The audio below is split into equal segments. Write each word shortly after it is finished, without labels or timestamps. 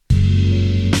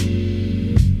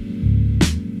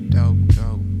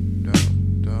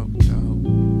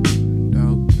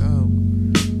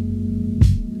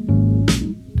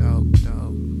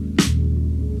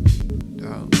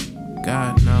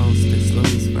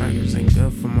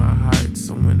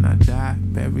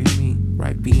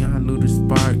right beyond Luther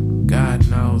Spark. God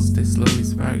knows this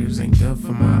Louis Sparkers ain't good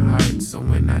for my heart. So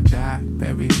when I die,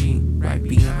 bury me right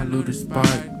beyond Luther Spark.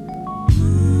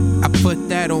 I put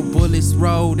that on Bullets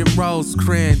Road and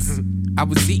Rosecrans. I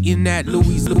was eating that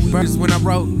Louis Burgers when I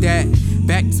wrote that.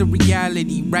 Back to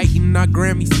reality, writing our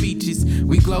Grammy speeches.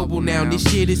 We global now, this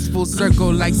shit is full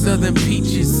circle like Southern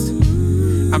Peaches.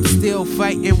 I'm still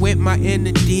fighting with my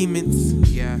inner demons.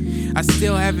 Yeah, I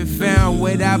still haven't found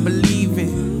what I believe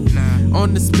in.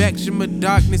 On the spectrum of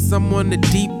darkness, I'm on the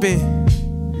deep end.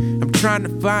 I'm trying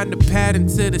to find a pattern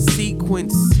to the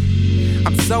sequence.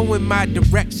 I'm so in my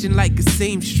direction like a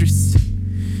seamstress.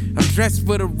 I'm dressed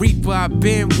for the reaper, I've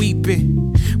been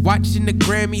weeping. Watching the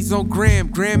Grammys on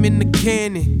Graham in the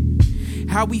cannon.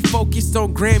 How we focused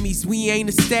on Grammys, we ain't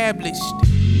established.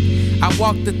 I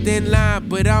walk the thin line,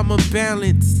 but I'm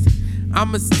unbalanced.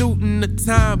 I'm a student of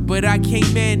time, but I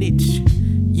can't manage.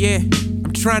 Yeah,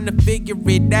 I'm trying to figure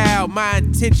it out. My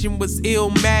intention was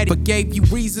illmatic, but gave you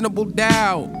reasonable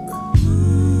doubt.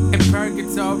 In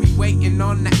purgatory, waiting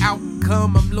on the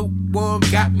outcome. I'm lukewarm,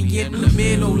 got me in the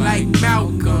middle like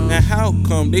Malcolm. Now how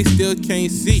come they still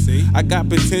can't see? I got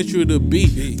potential to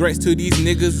be threats to these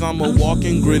niggas, I'm a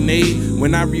walking grenade.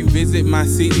 When I revisit my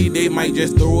city, they might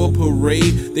just throw a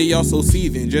parade. They also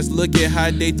seething, just look at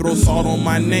how they throw salt on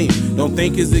my name. Don't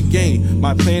think it's a game,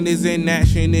 my plan is in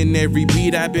action. In every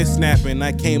beat I've been snapping,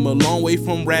 I came a long way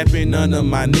from rapping. None of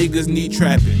my niggas need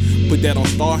trapping. Put that on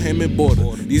Starham and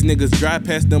Border. These niggas drive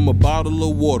past them a bottle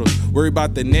of water. Worry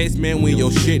about the next man when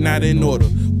your shit not in order.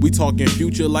 We talking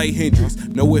future like Hendrix.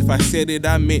 Know if I said it,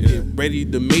 I meant it. Ready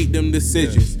to make them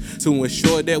decisions to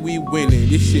ensure that we winning.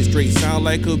 This shit straight sound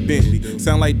like a Bentley.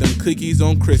 Sound like them cookies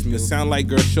on Christmas. Sound like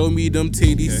girl, show me them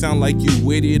titties. Sound like you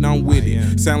with it, I'm with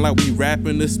it. Sound like we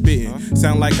rapping or spitting.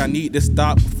 Sound like I need to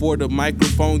stop before the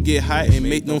microphone get hot and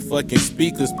make them fucking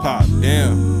speakers pop.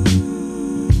 Damn.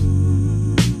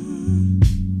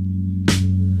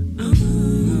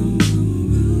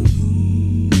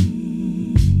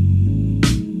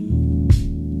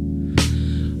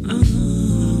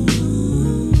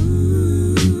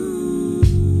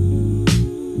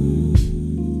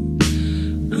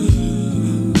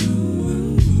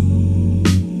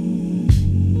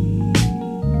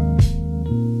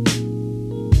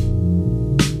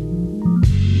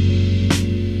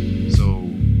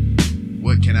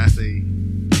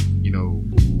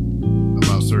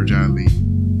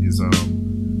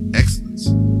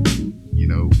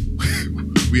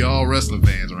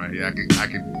 I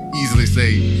can easily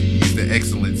say he's the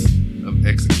excellence of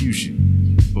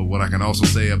execution. But what I can also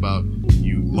say about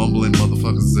you mumbling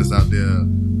motherfuckers that's out there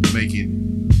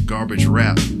making garbage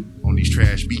rap on these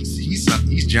trash beats, he's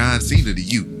John Cena to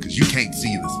you, because you can't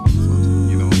see this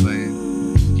motherfucker. You know what I'm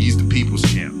saying? He's the people's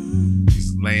champ.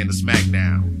 He's laying the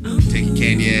smackdown, taking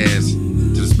candy ass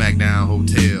to the SmackDown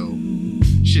hotel.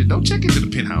 Shit, don't check into the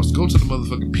penthouse. Go to the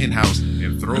motherfucking penthouse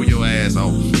and throw your ass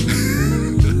off.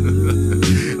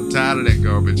 I'm tired of that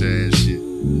garbage ass shit,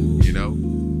 you know?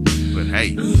 But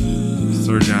hey,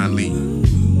 Sir John Lee,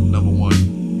 #1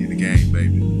 in the game,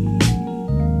 baby.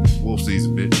 Wolf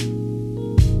season, bitch.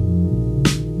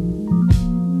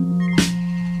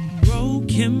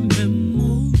 Broken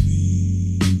memories.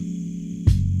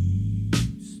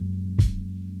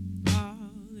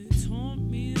 They taunt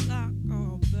me like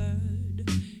a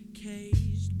bird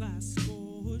caged by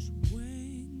scorched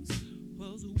wings.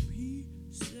 Was a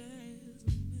pieces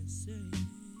missing.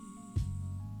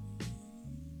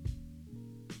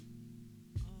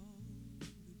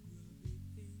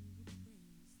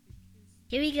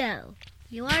 Here we go.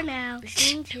 You are now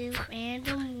listening to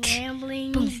Random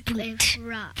Ramblings with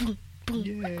Rob.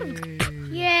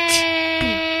 Yay!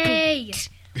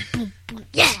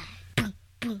 Yeah!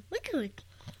 Look at it.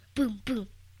 Boom, boom.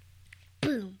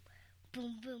 Boom.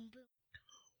 Boom, boom, boom.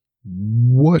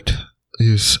 What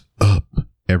is up,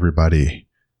 everybody?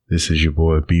 This is your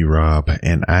boy B-Rob,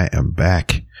 and I am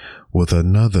back with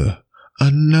another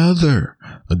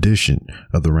edition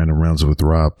of the Random Rounds with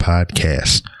Rob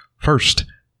podcast. First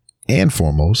and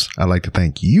foremost, I'd like to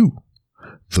thank you,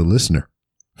 the listener,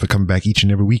 for coming back each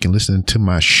and every week and listening to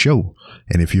my show.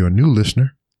 And if you're a new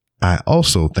listener, I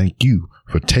also thank you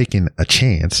for taking a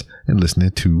chance and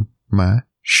listening to my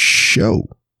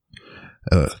show.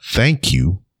 Thank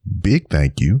you, big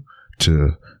thank you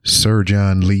to Sir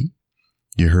John Lee.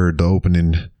 You heard the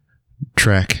opening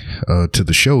track to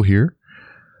the show here.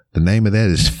 The name of that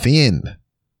is Finn,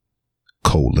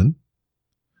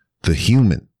 the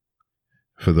Human.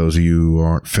 For those of you who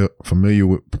aren't familiar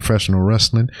with professional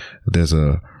wrestling, there's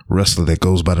a wrestler that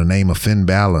goes by the name of Finn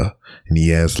Balor, and he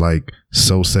has like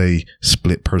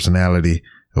split personality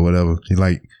or whatever. He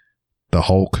like the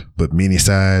Hulk, but mini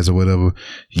size or whatever.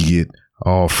 You get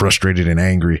all frustrated and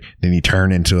angry. Then he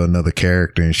turn into another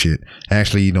character and shit.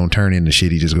 Actually, he don't turn into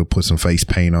shit. He just go put some face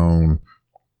paint on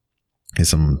and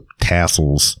some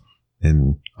tassels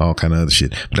and all kind of other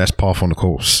shit. But that's par for the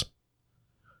course.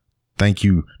 Thank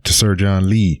you to Sir John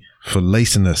Lee for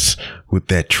lacing us with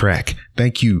that track.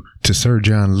 Thank you to Sir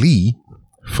John Lee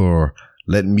for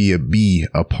letting me be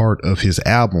a part of his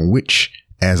album, which,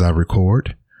 as I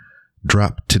record,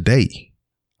 dropped today,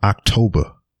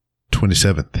 October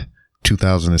 27th,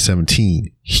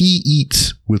 2017. He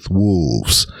Eats with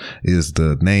Wolves is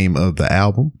the name of the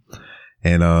album.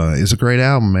 And it's a great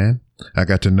album, man. I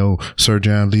got to know Sir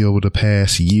John Lee over the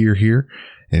past year here.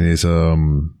 And it's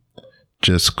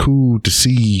just cool to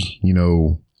see, you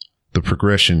know, the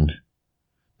progression,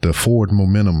 the forward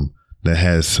momentum that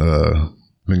has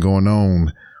been going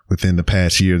on within the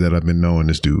past year that I've been knowing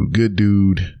this dude. Good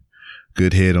dude,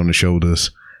 good head on the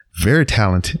shoulders, very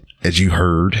talented, as you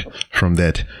heard from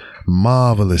that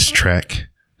marvelous track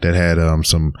that had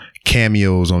some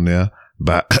cameos on there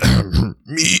by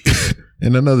me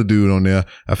and another dude on there.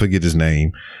 I forget his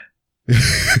name.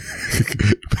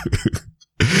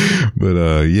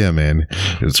 But yeah, man,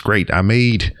 it's great. I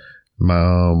made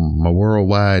my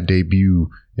worldwide debut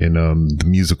in the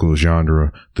musical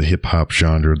genre, the hip hop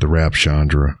genre, the rap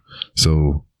genre.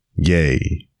 So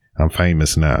yay, I'm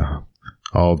famous now.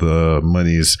 All the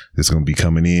money is going to be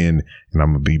coming in, and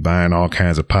I'm going to be buying all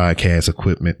kinds of podcast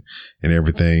equipment and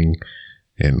everything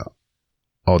and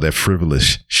all that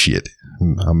frivolous shit.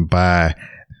 I'm buy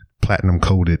platinum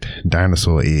coated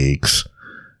dinosaur eggs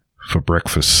for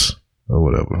breakfast or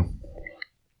whatever.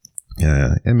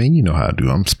 Yeah, I mean, you know how I do.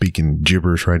 I'm speaking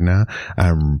gibberish right now.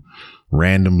 I'm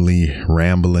randomly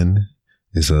rambling.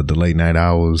 It's the late night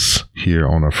hours here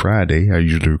on a Friday. I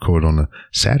usually record on a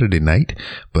Saturday night,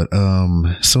 but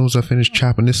as soon as I finish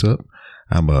chopping this up,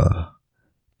 I'm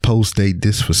post date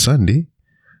this for Sunday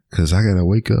because I gotta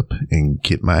wake up and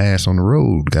get my ass on the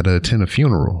road. Gotta attend a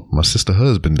funeral. My sister's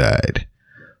husband died,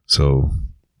 so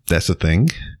that's a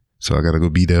thing. So I gotta go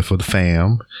be there for the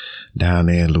fam down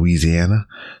there in Louisiana.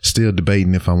 Still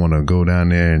debating if I want to go down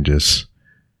there and just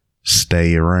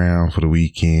stay around for the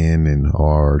weekend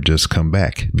or just come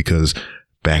back, because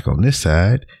back on this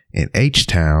side in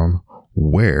H-Town,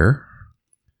 where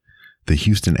the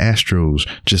Houston Astros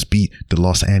just beat the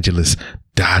Los Angeles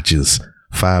Dodgers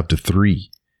 5-3,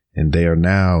 and they are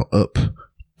now up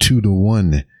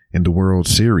 2-1 in the World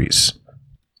Series.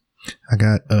 I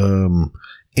got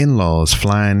in-laws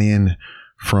flying in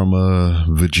from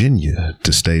Virginia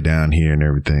to stay down here and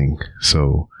everything,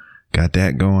 so got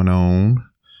that going on.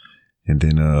 And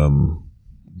then,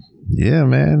 yeah,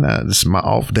 man, this is my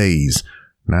off days.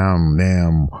 Now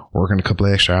I'm working a couple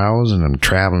of extra hours and I'm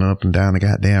traveling up and down the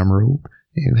goddamn road.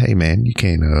 And hey, man, you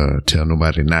can't tell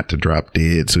nobody not to drop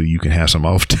dead so you can have some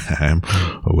off time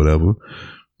or whatever.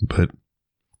 But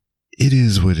it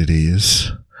is what it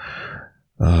is.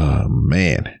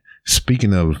 Man,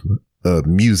 speaking of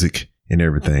music and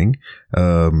everything,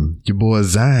 your boy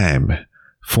Zyme,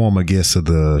 former guest of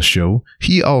the show,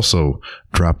 he also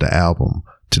dropped an album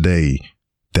today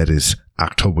that is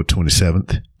October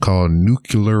 27th called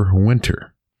Nuclear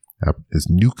Winter. It's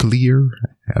nuclear.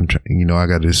 I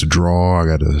got this draw, I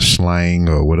got a slang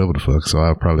or whatever the fuck, so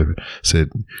I probably said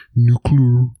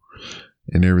nuclear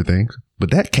and everything. But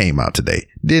that came out today.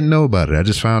 Didn't know about it. I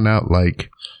just found out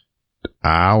like an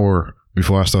hour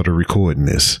before I started recording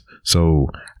this.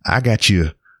 So I got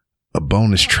you a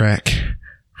bonus track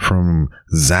from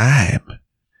Zyme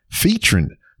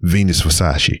featuring Venus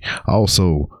Versace,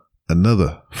 also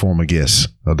another former guest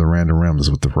of the Random Ramblers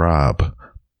with the Rob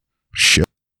show.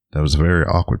 That was a very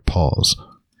awkward pause.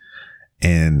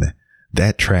 And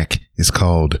that track is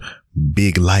called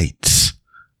Big Lights.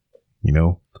 You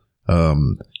know,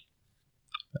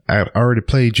 I already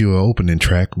played you an opening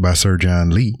track by Sir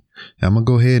John Lee. I'm going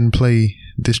to go ahead and play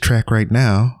this track right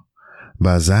now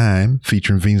by Zyme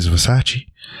featuring Venus Versace.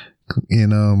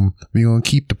 And we're going to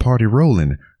keep the party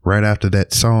rolling right after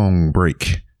that song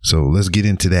break. So let's get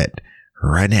into that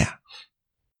right now.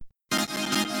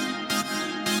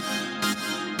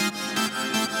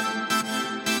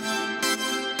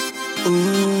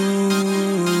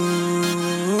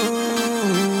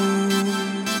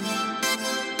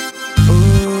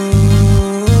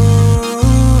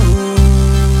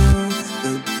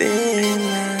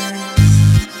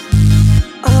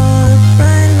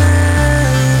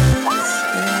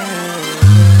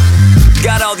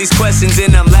 These questions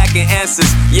and I'm lacking answers.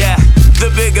 Yeah,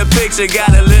 the bigger picture got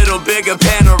a little bigger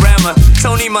panorama.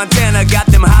 Tony Montana got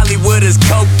them Hollywooders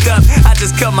coked up. I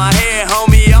just cut my hair,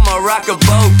 homie, I'ma rock a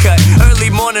bow cut. Early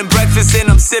morning Morning breakfast and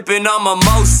I'm sipping on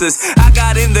mimosas. I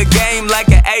got in the game like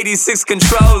an 86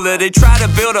 controller. They try to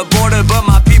build a border, but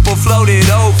my people floated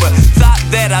over. Thought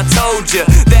that I told you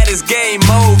that it's game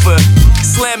over.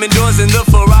 Slamming doors in the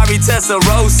Ferrari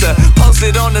Testarossa.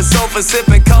 Posted on the sofa,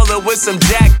 sipping cola with some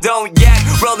Jack. Don't yak,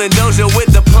 rolling Doja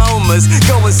with diplomas.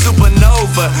 Going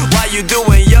supernova while you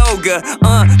doing yoga.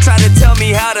 Try to tell me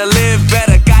how to live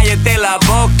better. Cállate la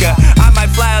boca. I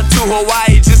might fly out to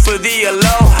Hawaii just for the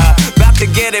aloha. About to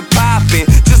get it poppin',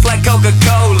 just like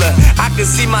Coca-Cola. I can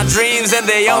see my dreams and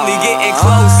they only getting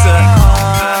closer.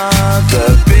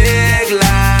 The big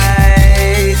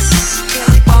lights,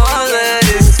 all of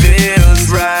this feels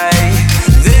right.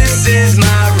 This is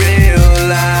my real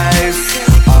life.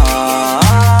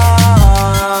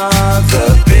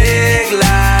 The big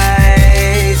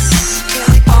lights,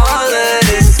 all of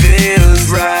this feels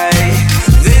right.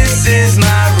 This is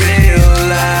my real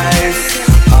life.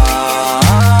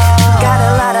 Got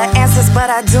a lot of answers, but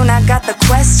I do not got the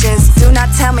questions. Do not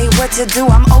tell me what to do,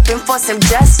 I'm open for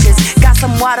suggestions. Got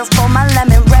some water for my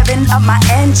lemon, revving up my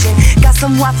engine. Got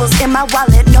some waffles in my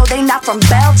wallet, no they not from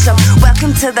Belgium.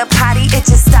 Welcome to the party, it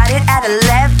just started at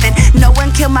 11. No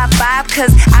one kill my vibe,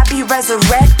 cause I be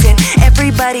resurrecting.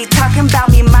 Everybody talking about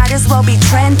me, might as well be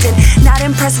trending. Not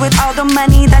impressed with all the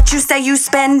money that you say you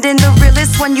spending. The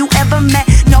realest one you ever met,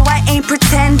 no I ain't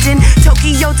pretending.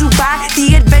 Tokyo, Dubai,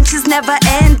 the adventure's never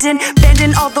ending.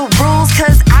 Bending all the rules,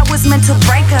 cause I was meant to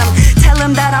break them. Tell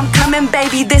them that I'm coming,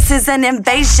 baby, this is an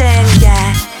invasion,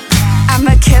 yeah.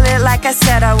 I'ma kill it like I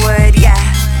said I would, yeah.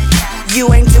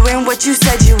 You ain't doing what you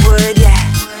said you would, yeah.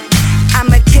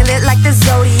 I'ma kill it like the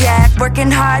Zodiac.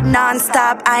 Working hard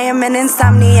non-stop, I am an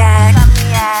insomniac.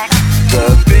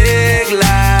 The big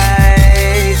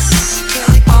lights,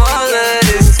 all of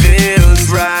this feels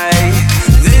right.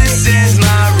 This is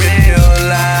my real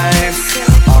life.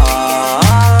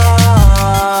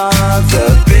 The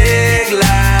big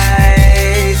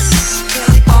lights,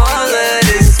 all of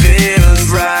this feels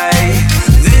right.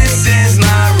 This is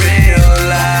my real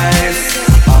life.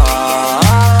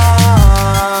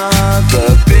 The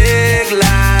big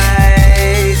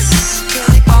lights,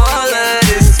 all of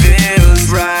this feels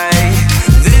right.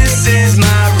 This is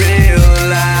my real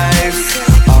life.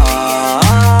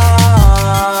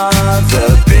 The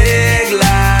big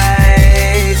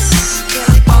lights,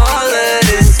 all of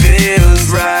this feels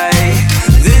right.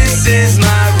 This is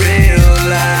my real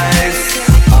life.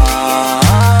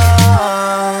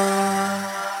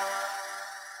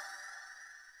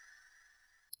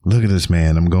 Look at this,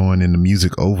 man. I'm going into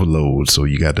music overload. So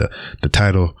you got the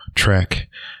title track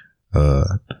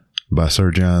by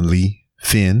Sir John Lee,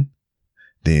 Finn.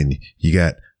 Then you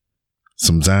got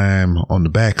some Zyme on the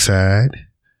backside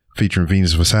featuring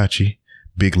Venus Versace,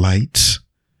 Big Lights.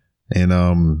 And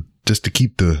just to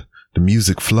keep the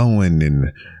music flowing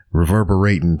and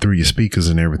reverberating through your speakers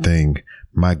and everything,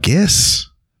 my guest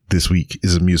this week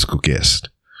is a musical guest.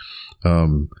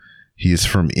 He is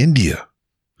from India.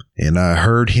 And I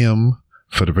heard him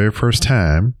for the very first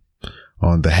time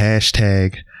on the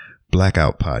hashtag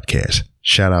Blackout podcast.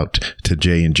 Shout out to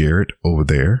Jay and Jared over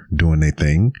there doing their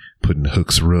thing, putting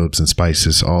hooks, rubs, and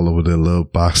spices all over their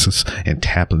love boxes and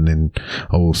tapping in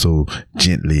so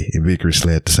gently and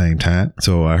vigorously at the same time.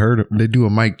 So I heard they do a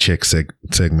mic check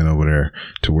segment over there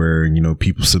to where, you know,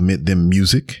 people submit them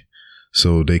music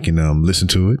so they can listen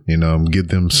to it and give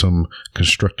them some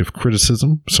constructive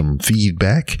criticism, some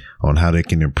feedback on how they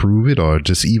can improve it, or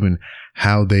just even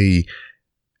how they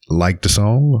like the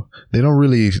song. They don't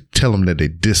really tell them that they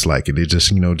dislike it. They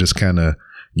just, just kind of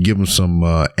give them some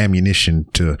ammunition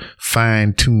to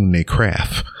fine tune their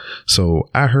craft. So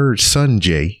I heard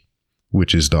Sunjay,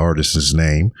 which is the artist's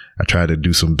name. I tried to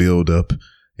do some build up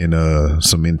and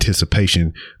some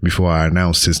anticipation before I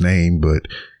announced his name, but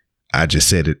I just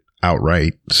said it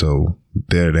outright. So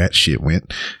there that shit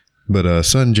went. But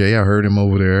Sunjay, I heard him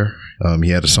over there. He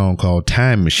had a song called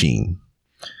Time Machine.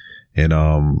 And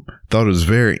thought it was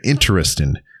very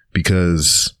interesting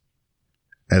because,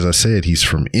 as I said, he's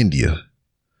from India.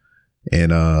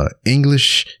 And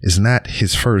English is not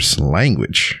his first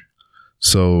language.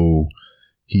 So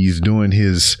he's doing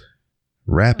his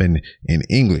rapping in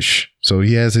English. So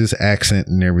he has his accent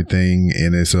and everything.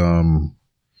 And it's, I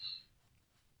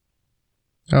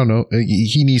don't know.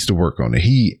 He needs to work on it.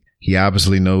 He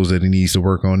obviously knows that he needs to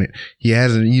work on it. He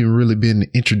hasn't even really been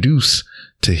introduced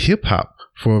to hip hop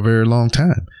for a very long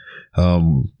time.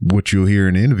 What you'll hear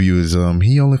in the interview is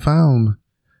he only found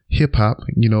hip hop,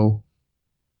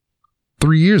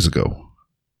 3 years ago,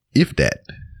 if that.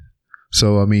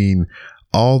 So, I mean,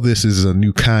 all this is a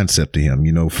new concept to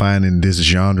him, finding this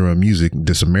genre of music,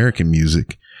 this American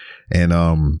music. And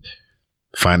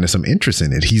finding some interest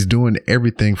in it. He's doing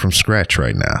everything from scratch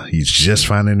right now. He's just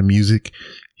finding the music.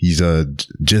 He's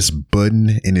just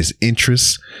budding in his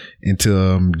interests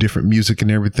into different music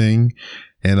and everything.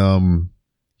 And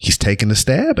he's taking a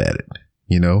stab at it,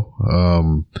 you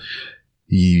know.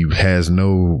 He has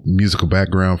no musical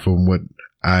background from what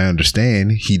I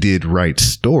understand. He did write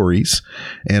stories.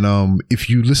 And if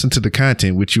you listen to the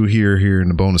content, which you'll hear here in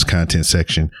the bonus content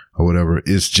section or whatever,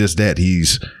 it's just that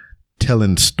he's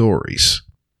telling stories,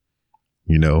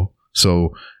 you know.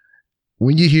 So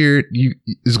when you hear it,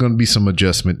 there's going to be some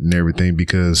adjustment and everything,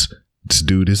 because this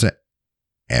dude is an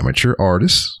amateur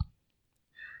artist.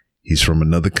 He's from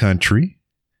another country,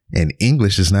 and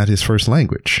English is not his first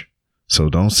language. So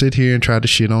don't sit here and try to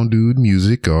shit on dude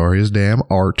music or his damn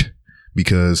art,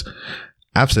 because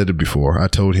I've said it before. I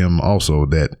told him also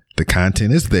that the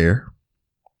content is there.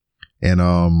 And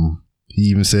he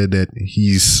even said that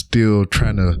he's still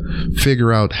trying to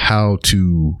figure out how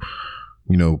to,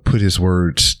 you know, put his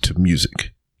words to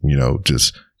music, you know,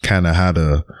 just kind of how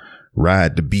to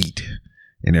ride the beat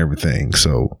and everything.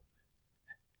 So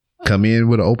come in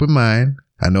with an open mind.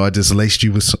 I know I just laced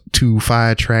you with 2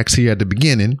 fire tracks here at the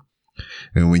beginning.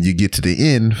 And when you get to the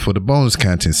end for the bonus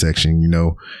content section, you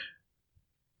know,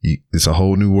 it's a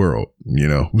whole new world, you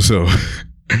know. So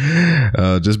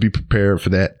just be prepared for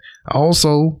that.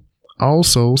 Also,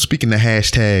 speaking of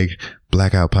hashtag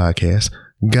Blackout Podcast,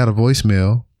 got a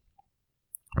voicemail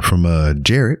from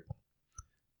Jared.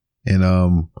 And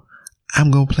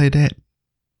I'm going to play that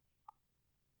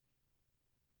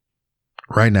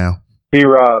right now. Hey,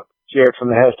 Rob, Jared from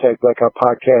the hashtag Blackout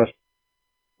Podcast.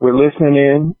 We're listening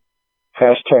in.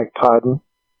 Hashtag podding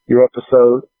your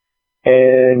episode.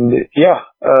 And yeah,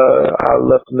 I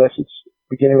left a message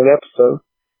beginning of the episode.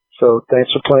 So thanks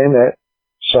for playing that.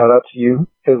 Shout out to you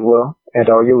as well and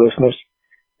all your listeners.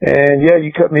 And yeah,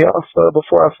 you cut me off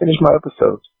before I finished my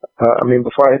episode.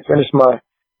 Before I had finished my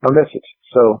message.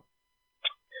 So,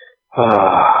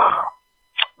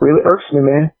 really irks me,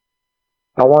 man.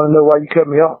 I want to know why you cut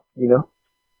me off, you know?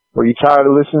 Were you tired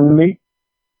of listening to me?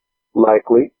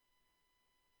 Likely.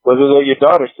 Was it that your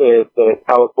daughter said that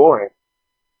I was boring?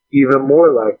 Even more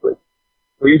likely.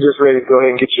 Were you just ready to go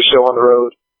ahead and get your show on the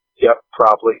road? Yep,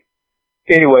 probably.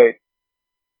 Anyway,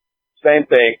 same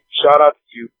thing. Shout out to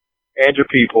you and your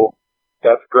people.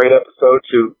 That's a great episode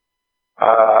too.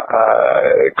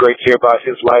 Great to hear about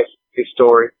his life, his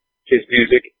story, his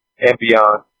music, and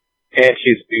beyond. And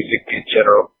his music in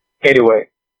general. Anyway,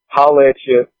 holla at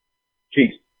you.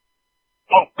 Peace.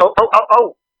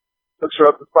 Oh. Looks her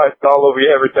up the spice all over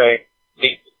you, everything,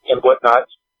 meat and whatnot.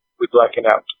 We blacking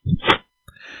out.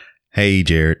 Hey,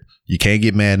 Jared, you can't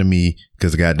get mad at me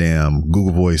because goddamn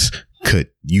Google Voice cut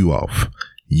you off.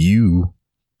 You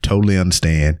totally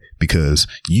understand because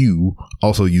you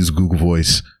also use Google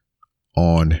Voice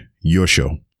on your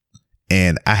show.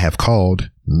 And I have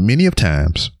called many of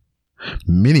times.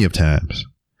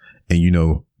 And you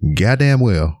know, goddamn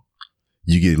well,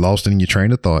 you get lost in your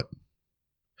train of thought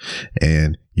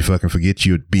and you fucking forget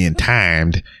you're being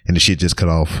timed and the shit just cut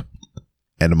off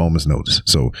at a moment's notice.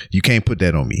 So you can't put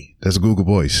that on me. That's Google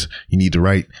Voice. You need to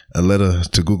write a letter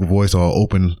to Google Voice or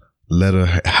open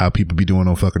letter, how people be doing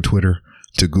on fucking Twitter,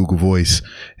 to Google Voice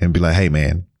and be like, hey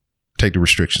man, take the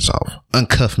restrictions off.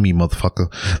 Uncuff me, motherfucker.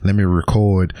 Let me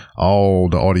record all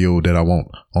the audio that I want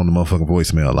on the motherfucking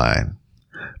voicemail line.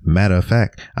 Matter of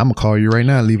fact, I'm gonna call you right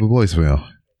now and leave a voicemail.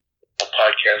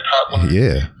 Podcast hotline.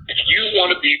 Yeah. If you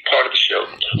want to be part of the show,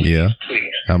 please.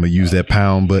 I'm gonna use that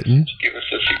pound button. Give us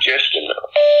a suggestion.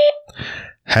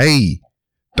 Hey,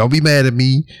 don't be mad at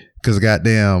me because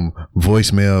goddamn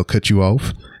voicemail cut you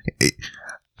off.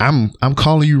 I'm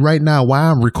calling you right now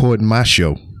while I'm recording my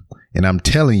show, and I'm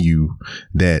telling you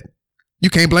that you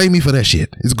can't blame me for that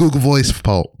shit. It's Google Voice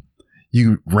fault.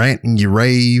 You rant and you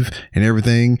rave and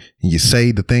everything, and you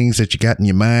say the things that you got in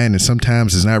your mind, and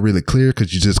sometimes it's not really clear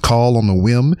because you just call on the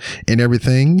whim and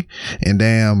everything, and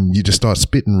damn, you just start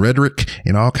spitting rhetoric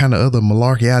and all kind of other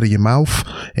malarkey out of your mouth,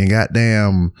 and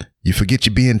goddamn, you forget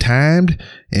you're being timed,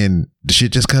 and the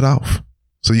shit just cut off.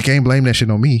 So you can't blame that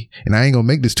shit on me, and I ain't gonna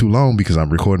make this too long because I'm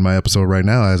recording my episode right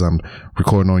now as I'm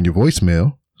recording on your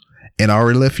voicemail, and I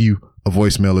already left you a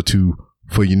voicemail or two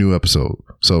for your new episode.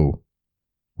 So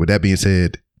with that being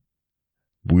said,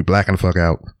 we blacking the fuck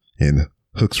out and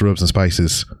hooks, rubs, and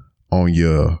spices on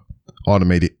your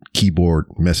automated keyboard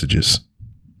messages.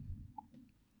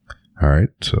 All right,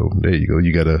 so there you go.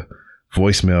 You got a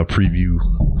voicemail preview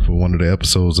for one of the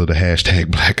episodes of the hashtag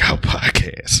Blackout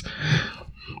Podcast.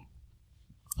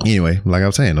 Anyway, like I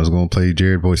was saying, I was going to play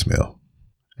Jared voicemail.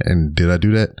 And did I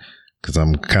do that? Because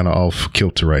I'm kind of off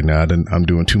kilter right now. I'm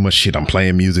doing too much shit. I'm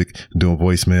playing music, doing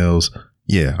voicemails.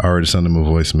 Yeah, I already sent him a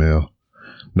voicemail.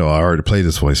 No, I already played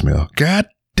this voicemail. God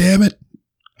damn it.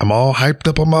 I'm all hyped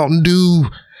up on Mountain Dew.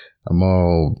 I'm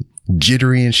all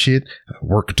jittery and shit. I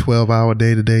work a 12-hour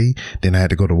day today. Then I had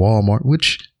to go to Walmart,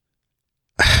 which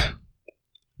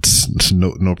it's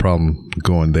no problem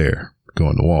going there,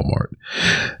 going to Walmart.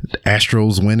 The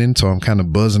Astros winning, so I'm kind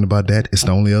of buzzing about that. It's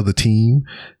the only other team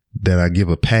that I give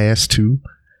a pass to.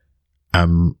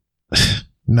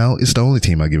 No, it's the only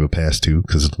team I give a pass to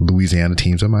because Louisiana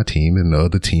teams are my team and the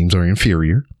other teams are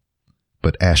inferior.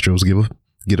 But Astros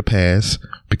get a pass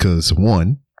because,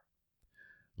 one,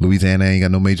 Louisiana ain't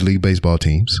got no Major League Baseball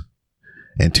teams.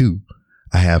 And two,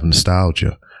 I have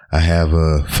nostalgia. I have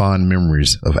fond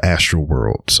memories of Astro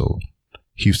World. So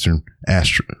Houston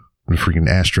the freaking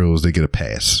Astros, they get a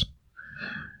pass.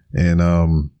 And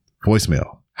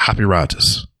voicemail, Hoppy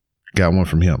Rogers. Got one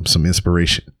from him. Some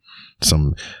inspiration.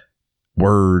 Some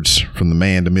words from the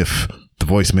man, the myth, the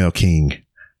voicemail king,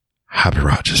 Hoppy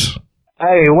Rogers.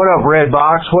 Hey, what up, Red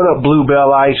Box? What up,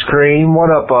 Bluebell Ice Cream? What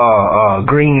up,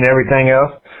 Green, everything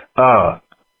else? I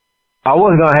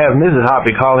was going to have Mrs.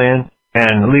 Hoppy call in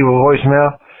and leave a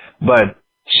voicemail, but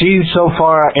she's so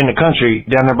far in the country,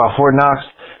 down there by Fort Knox,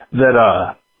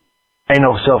 that ain't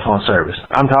no cell phone service.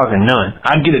 I'm talking none.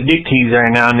 I'd get a dick tease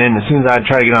every now and then. As soon as I'd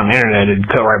try to get on the internet, it'd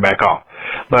cut right back off.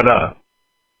 But,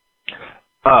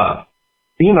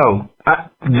 you know,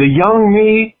 the young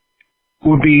me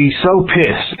would be so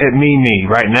pissed at me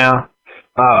right now,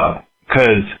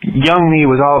 cause young me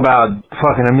was all about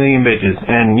fucking a million bitches,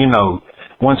 and you know,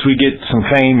 once we get some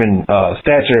fame and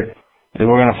stature, then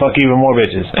we're gonna fuck even more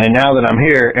bitches. And now that I'm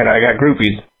here and I got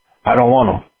groupies, I don't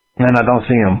want them, and I don't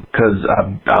see them, cause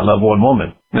I love one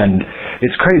woman, and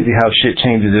it's crazy how shit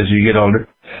changes as you get older.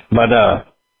 But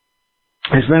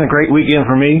it's been a great weekend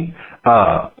for me.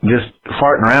 Just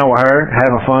farting around with her,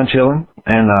 having fun, chilling,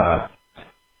 and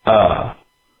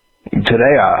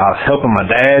today I was helping my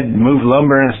dad move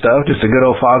lumber and stuff, just a good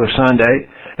old father-son day.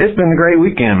 It's been a great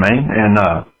weekend, man, and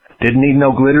didn't need no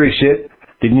glittery shit,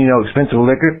 didn't need no expensive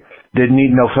liquor, didn't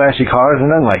need no flashy cars or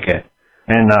nothing like that.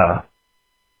 And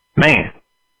man,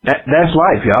 that's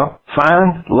life, y'all.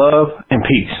 Find love and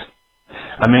peace.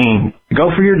 I mean, go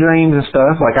for your dreams and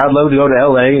stuff. Like, I'd love to go to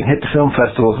LA and hit the film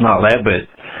festivals and all that, but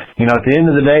you know, at the end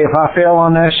of the day, if I fail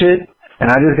on that shit, and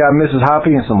I just got Mrs.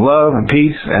 Hoppy and some love and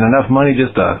peace and enough money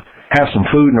just to have some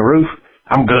food and a roof,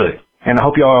 I'm good. And I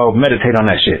hope y'all meditate on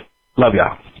that shit. Love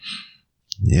y'all.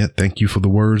 Yeah, thank you for the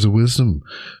words of wisdom,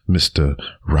 Mr.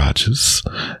 Rogers.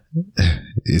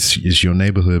 It's your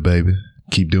neighborhood, baby.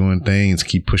 Keep doing things,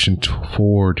 keep pushing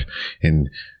forward and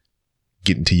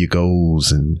getting to your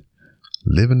goals and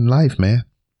living life, man.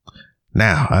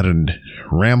 Now, I done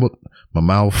rambled my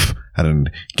mouth. I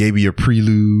done gave you a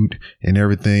prelude and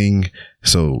everything.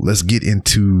 So let's get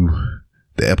into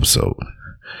the episode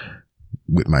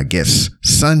with my guest,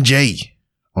 Sanjay,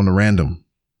 on the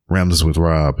Ramblers with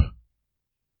Rob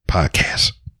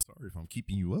podcast. Sorry if I'm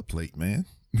keeping you up late, man.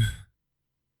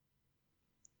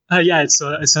 Yeah, it's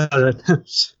all right.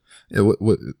 Yeah,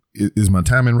 what is my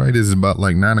timing right? Is it about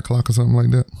like 9 o'clock or something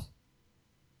like that?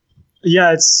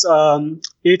 Yeah, it's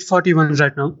 8:41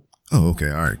 right now. Oh, okay.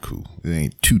 All right, cool. It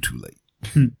ain't too late.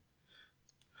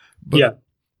 But, yeah.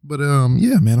 But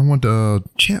yeah, man, I want to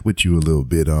chat with you a little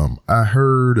bit. I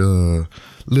heard a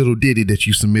little ditty that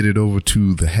you submitted over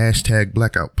to the hashtag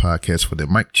Blackout podcast for the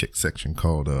mic check section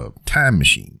called Time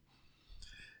Machine.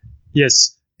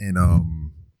 Yes. And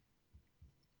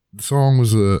the song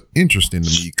was interesting to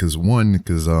me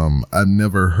because I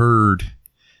never heard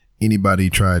anybody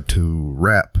try to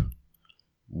rap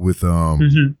with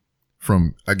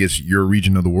from, I guess, your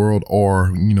region of the world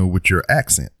or, you know, with your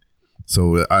accent.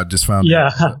 So I just found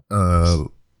that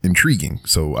intriguing.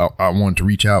 So I wanted to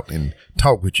reach out and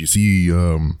talk with you, see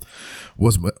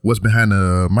what's behind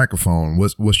the microphone,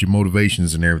 what's your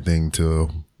motivations and everything to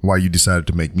why you decided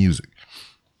to make music.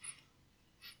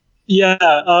 Yeah.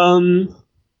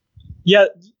 Yeah.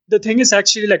 The thing is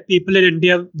actually like people in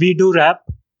India, we do rap,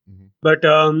 but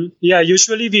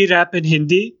usually we rap in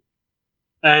Hindi.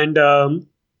 And,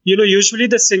 usually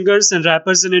the singers and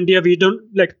rappers in India, we don't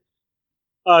like,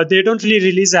 they don't really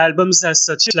release albums as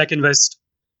such, like in West.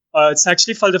 It's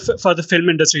actually for the film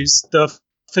industries. The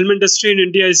film industry in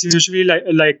India is usually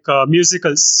like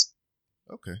musicals.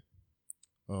 Okay.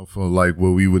 For like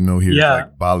what we would know here,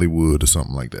 like Bollywood or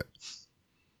something like that.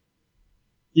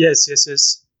 Yes.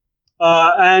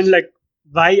 And like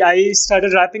why I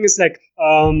started rapping is like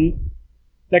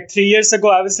 3 years ago,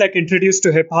 I was like introduced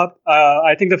to hip hop.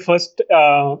 I think the first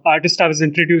artist I was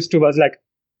introduced to was like,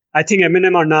 I think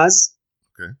Eminem or Nas.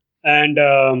 Okay. And,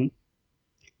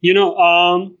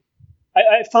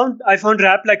 I found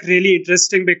rap like really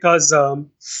interesting because like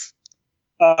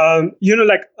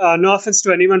no offense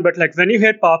to anyone, but like when you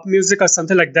hear pop music or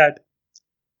something like that,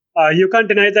 you can't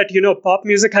deny that pop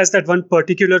music has that one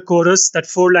particular chorus, that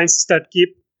 4 lines that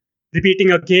keep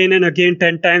repeating again and again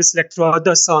 10 times like throughout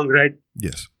the song, right?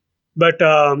 Yes. But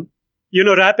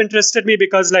rap interested me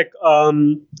because like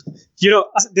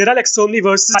there are like so many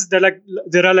verses.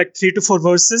 There are like 3 to 4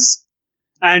 verses,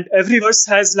 and every verse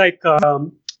has like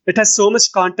it has so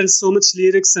much content, so much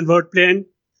lyrics and wordplay, and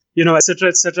etc.,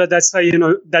 etc. That's why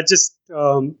that just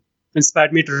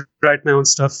inspired me to write my own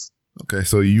stuff. Okay,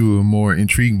 so you were more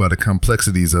intrigued by the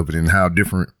complexities of it and how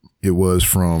different it was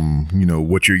from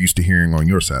what you're used to hearing on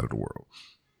your side of the world.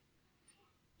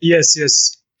 Yes.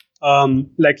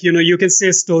 Like you can say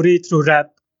a story through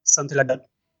rap, something like that.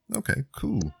 Okay,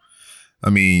 cool. I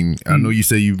mean, I know you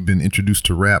say you've been introduced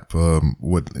to rap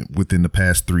within the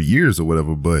past 3 years or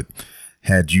whatever, but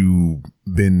had you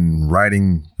been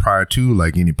writing prior to,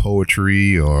 like any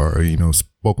poetry or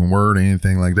spoken word or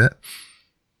anything like that?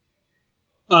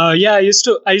 Yeah, I used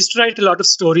to write a lot of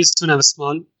stories when I was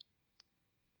small.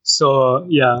 So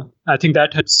yeah, I think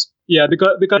that helps. Yeah,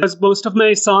 because most of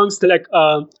my songs, they're like,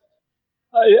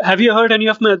 have you heard any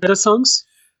of my other songs?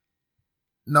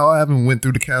 No, I haven't went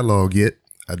through the catalog yet.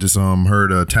 I just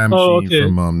heard a Time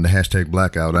Machine from the hashtag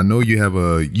Blackout. I know you have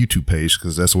a YouTube page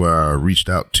because that's where I reached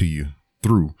out to you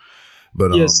through.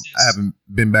 But yes. I haven't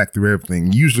been back through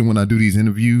everything. Usually when I do these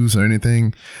interviews or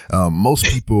anything, most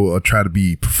people try to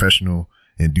be professional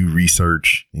and do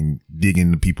research and dig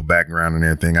into people's background and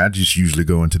everything. I just usually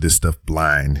go into this stuff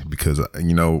blind because,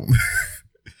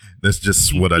 that's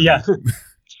just what I do.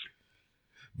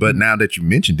 But now that you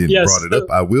mentioned it and brought it up,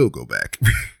 I will go back.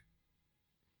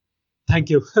 Thank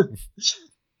you.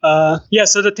 So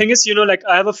the thing is, like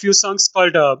I have a few songs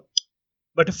called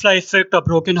Butterfly Effect or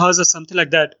Broken House or something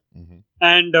like that. Mm-hmm.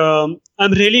 And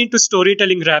I'm really into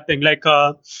storytelling rapping. Like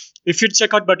if you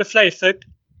check out Butterfly Effect,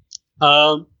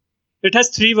 it has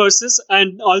 3 verses,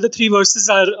 and all the 3 verses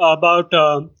are about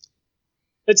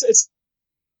it's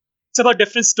about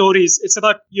different stories. It's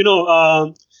about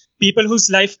people whose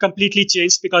life completely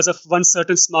changed because of one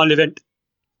certain small event.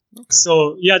 Okay.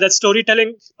 So yeah, that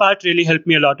storytelling part really helped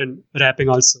me a lot in rapping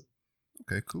also.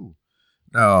 Okay, cool.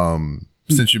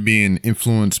 Since you're being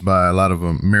influenced by a lot of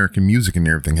American music and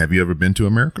everything, have you ever been to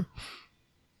America?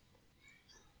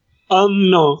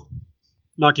 No,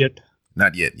 not yet.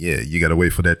 Not yet. Yeah, you got to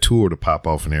wait for that tour to pop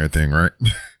off and everything, right?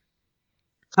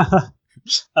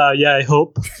 Yeah, I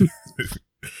hope.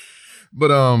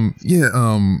 But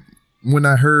when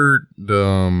I heard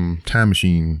the Time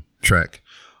Machine track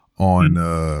on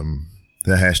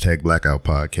the hashtag Blackout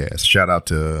podcast, shout out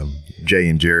to Jay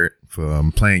and Jarrett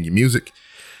for playing your music.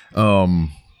 The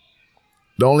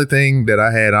only thing that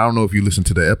I don't know if you listened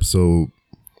to the episode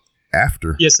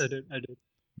after. Yes, I did.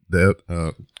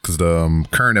 Because the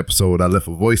current episode, I left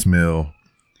a voicemail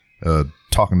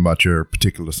talking about your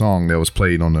particular song that was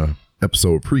played on the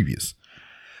episode previous.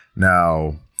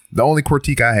 Now, the only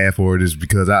critique I have for it is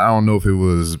because I don't know if it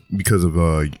was because of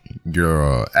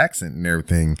your accent and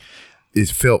everything. It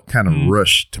felt kind of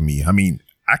rushed to me. I mean,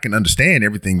 I can understand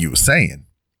everything you were saying.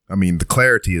 I mean, the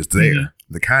clarity is there. Mm-hmm.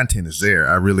 The content is there.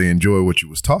 I really enjoy what you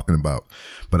was talking about.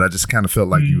 But I just kind of felt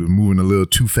like you were moving a little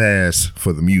too fast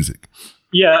for the music.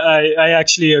 Yeah, I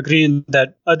actually agree in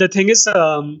that. The thing is,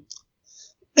 you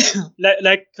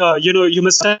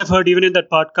must have heard even in that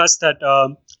podcast that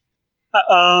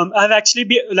I've actually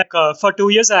been for 2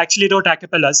 years, I actually wrote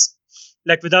acapellas,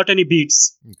 like without any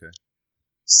beats. Okay.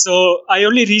 So I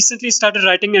only recently started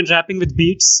writing and rapping with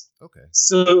beats. Okay.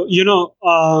 So,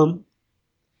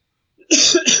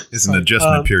 it's an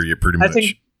adjustment period pretty much. I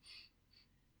think,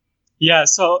 yeah.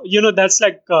 So, that's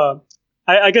like,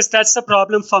 I guess that's the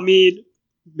problem for me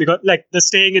because like the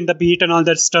staying in the beat and all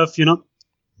that stuff,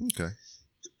 Okay.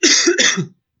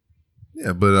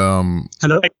 Yeah, but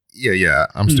hello. Yeah,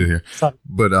 I'm still here. Sorry.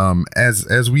 But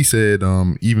as we said,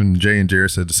 even Jay and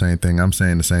Jared said the same thing. I'm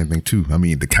saying the same thing too. I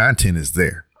mean, the content is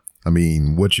there. I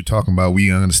mean, what you're talking about,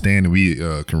 we understand and we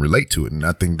can relate to it, and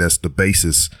I think that's the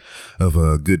basis of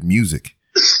good music.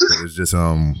 It's just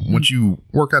once you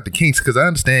work out the kinks, because I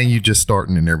understand you just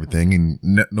starting and everything, and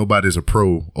nobody's a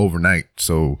pro overnight.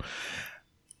 So,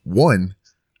 one,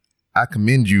 I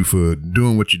commend you for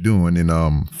doing what you're doing and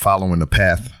following the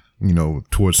path,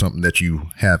 towards something that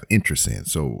you have interest in.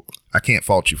 So I can't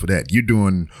fault you for that. You're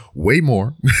doing way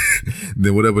more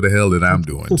than whatever the hell that I'm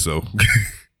doing. So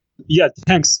yeah,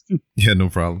 thanks. Yeah, no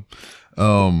problem.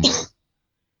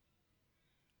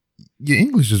 Your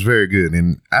English is very good,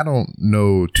 and I don't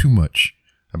know too much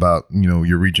about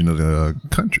your region of the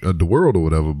country, of the world, or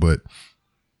whatever. But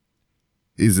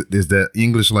is that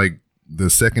English like the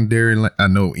secondary? I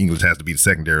know English has to be the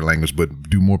secondary language, but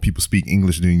do more people speak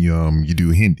English than you do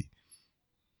Hindi?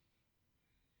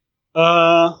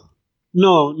 No.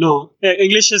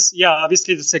 English is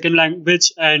obviously the second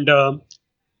language, and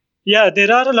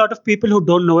there are a lot of people who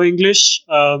don't know English.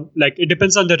 Like it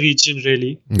depends on the region,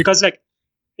 really, because like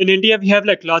in India we have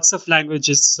like lots of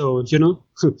languages, so you know.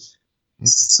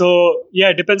 So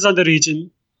it depends on the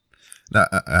region. Now,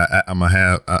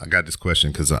 I got this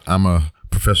question because I'm a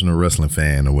professional wrestling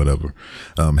fan or whatever.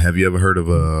 Have you ever heard of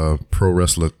a pro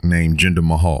wrestler named Jinder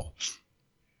Mahal?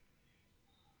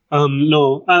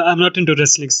 No, I'm not into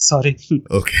wrestling. Sorry.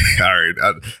 Okay, all right.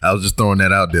 I was just throwing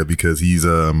that out there because he's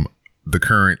the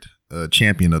current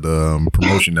champion of the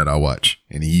promotion that I watch,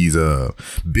 and he's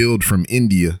billed from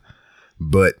India,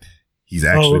 but he's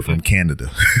actually from Canada.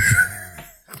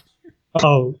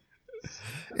 Oh,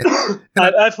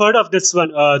 I've heard of this one,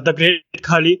 the Great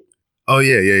Khali. Oh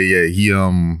yeah. He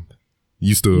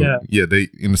used to they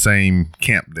in the same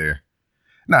camp there.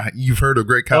 Nah, you've heard of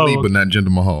Great Khali, but not Jinder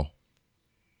Mahal.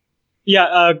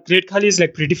 Yeah, Great Khali is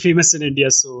like pretty famous in India,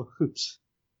 so.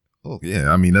 Oh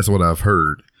yeah, I mean that's what I've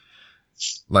heard.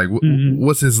 Like,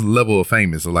 what's his level of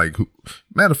famous? Or like,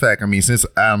 matter of fact, I mean, since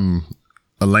I'm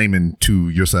a layman to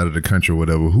your side of the country or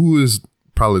whatever, who is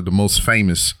probably the most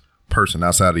famous person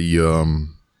outside of your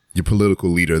political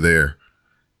leader there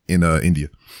in India?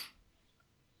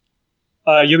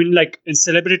 You mean like in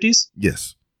celebrities?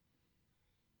 Yes.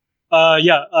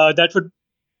 That would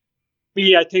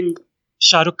be, I think,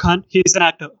 Shah Rukh Khan. He's an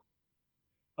actor,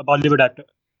 a Bollywood actor.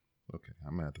 Okay,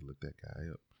 I'm gonna have to look that guy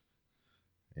up.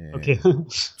 And okay.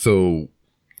 So,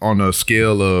 on a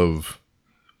scale of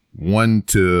 1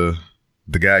 to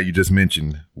the guy you just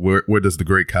mentioned, where does the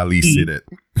Great Khali sit at?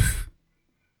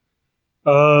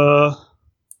 I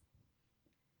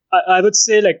would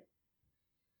say like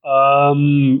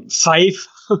 5.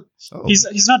 Oh.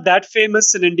 He's not that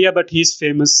famous in India, but he's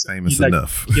famous. Famous like,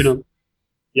 enough. You know.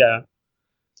 Yeah.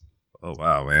 Oh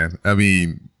wow, man. I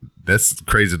mean, that's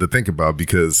crazy to think about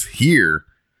because here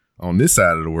on this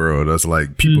side of the world, it's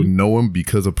like people know him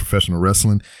because of professional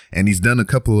wrestling, and he's done a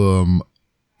couple of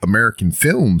American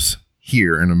films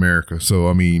here in America. So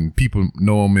I mean, people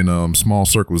know him in small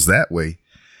circles that way.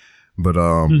 But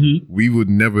we would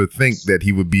never think that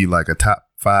he would be like a top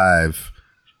 5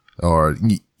 or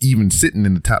even sitting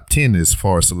in the top 10 as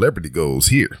far as celebrity goes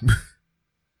here.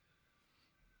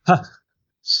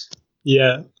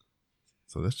 Yeah.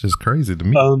 So that's just crazy to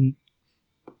me.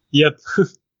 Yep.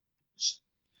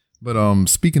 But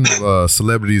speaking of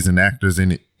celebrities and actors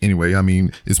anyway, I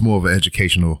mean, it's more of an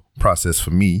educational process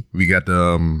for me. We got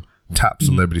the top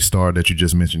celebrity star that you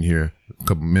just mentioned here a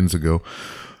couple minutes ago.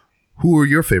 Who are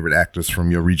your favorite actors from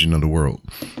your region of the world?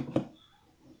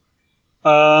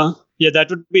 That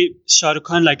would be Shah Rukh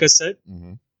Khan, like I said.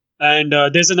 Mm-hmm. And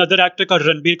there's another actor called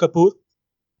Ranbir Kapoor.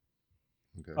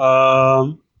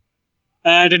 Okay.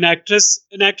 And an actress,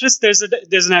 there's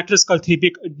an actress called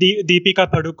Deepika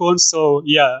Padukone. So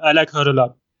yeah, I like her a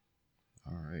lot.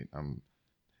 All right.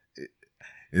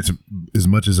 It's as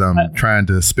much as I'm trying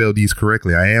to spell these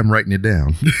correctly, I am writing it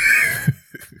down.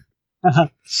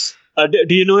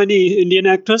 Do you know any Indian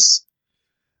actors?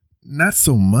 Not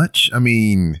so much. I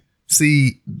mean,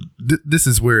 see, this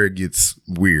is where it gets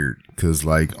weird because,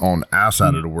 like, on our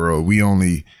side of the world, we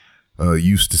only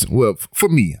used to. Well, for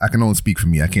me, I can only speak for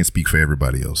me. I can't speak for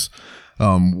everybody else.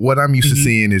 What I'm used to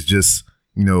seeing is just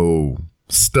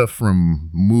stuff from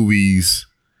movies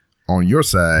on your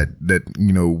side that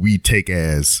we take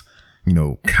as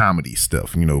comedy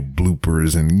stuff.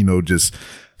 Bloopers and just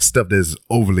stuff that's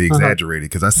overly exaggerated.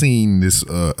 Because I seen this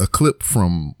a clip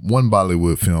from one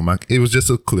Bollywood film. It was just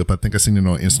a clip. I think I seen it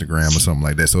on Instagram or something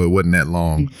like that. So it wasn't that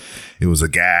long. It was a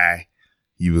guy.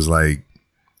 He was like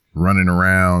running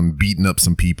around beating up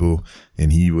some people,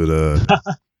 and he would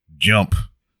jump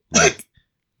like,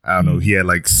 I don't know, he had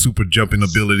like super jumping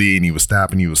ability, and he would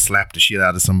stop and he would slap the shit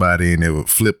out of somebody, and it would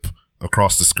flip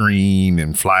across the screen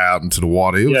and fly out into the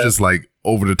water. It was just like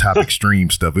over the top extreme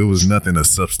stuff. It was nothing of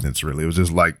substance, really. It was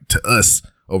just like, to us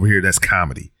over here, that's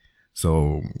comedy.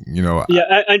 So,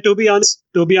 and to be honest,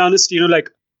 like,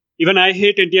 even I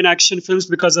hate Indian action films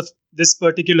because of this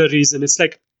particular reason. It's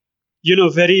like,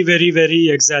 very, very, very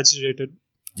exaggerated.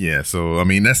 Yeah, so I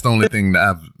mean that's the only thing that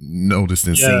I've noticed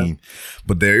and seen.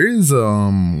 But there is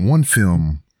one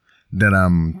film that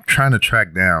I'm trying to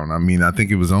track down. I mean, I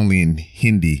think it was only in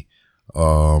Hindi.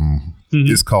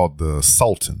 It's called The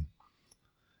Sultan.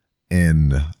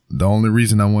 And the only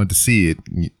reason I wanted to see it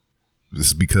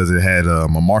is because it had a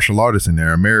martial artist in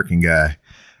there, American guy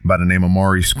by the name of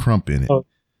Maurice Crump in it.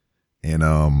 And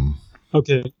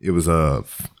it was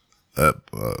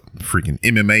freaking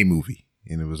MMA movie,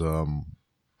 and it was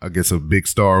I guess a big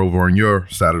star over on your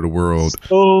side of the world.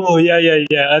 Oh yeah.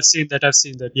 I've seen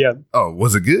that. Yeah. Oh,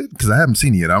 was it good? Because I haven't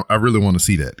seen it yet. I really want to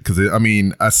see that because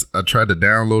I tried to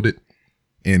download it,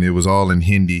 and it was all in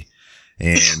Hindi,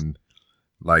 and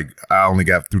like I only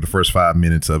got through the first 5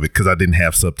 minutes of it because I didn't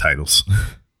have subtitles.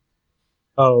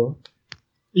 Oh,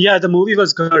 yeah. The movie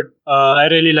was good. I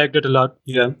really liked it a lot.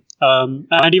 Yeah.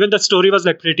 And even the story was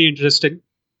like pretty interesting.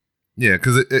 Yeah,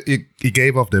 because it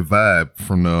gave off that vibe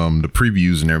from the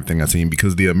previews and everything I seen.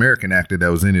 Because the American actor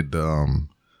that was in it, the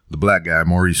black guy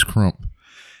Maurice Crump,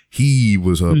 he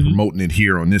was promoting it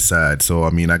here on this side. So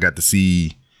I got to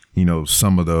see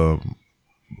some of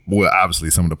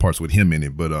obviously some of the parts with him in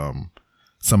it, but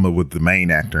some of with the main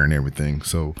actor and everything.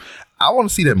 So I want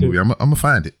to see that movie. I'm gonna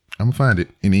find it. I'm gonna find it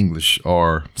in English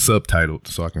or subtitled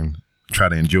so I can try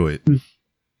to enjoy it.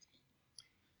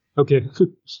 Okay.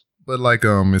 But like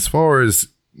as far as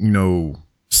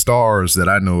stars that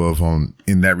I know of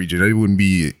in that region, they wouldn't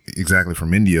be exactly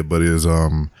from India, but is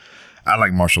I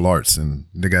like martial arts, and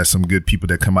they got some good people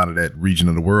that come out of that region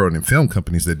of the world, and film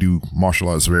companies that do martial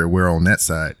arts very well on that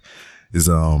side. Is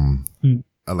I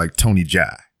like Tony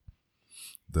Jaa.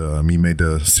 He made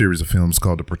the series of films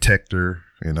called The Protector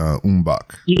and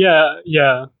Umbak.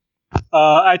 Yeah.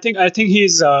 I think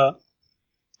he's Thai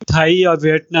or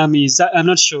Vietnamese. I'm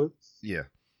not sure. Yeah.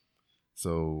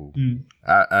 So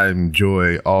I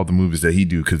enjoy all the movies that he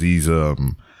do because he's I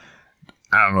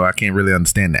don't know, I can't really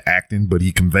understand the acting, but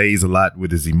he conveys a lot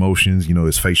with his emotions,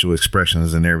 his facial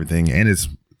expressions and everything, and his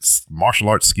martial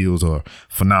arts skills are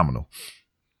phenomenal.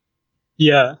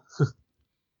 Yeah.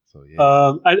 So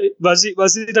yeah. Was he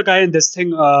the guy in this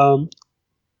thing?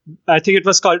 I think it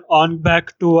was called On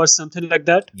Back 2 or something like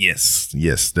that. Yes,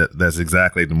 that's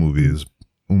exactly the movie is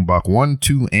Umbak 1,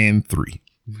 2, and 3.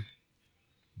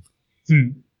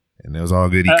 And it was all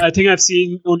good. I think I've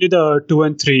seen only the 2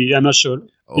 and 3. I'm not sure.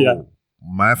 Oh, yeah,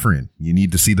 my friend, you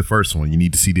need to see the first one. You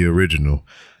need to see the original.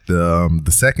 The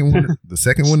second one, the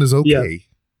second one is okay. Yeah.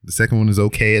 The second one is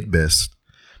okay at best.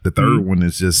 The third one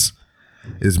is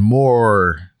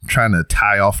more trying to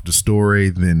tie off the story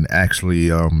than actually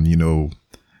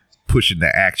pushing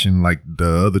the action like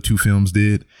the other two films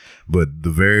did. But the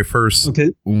very first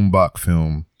Umbak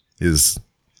film is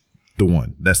the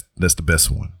one. That's the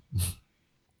best one.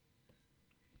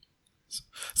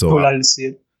 So I'll see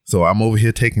it. So I'm over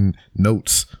here taking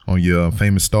notes on your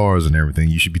famous stars and everything.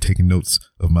 You should be taking notes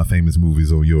of my famous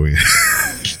movies on your end.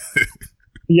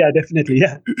 Yeah, definitely.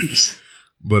 Yeah.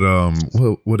 But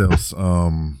what else?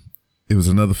 It was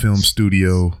another film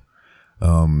studio.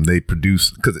 They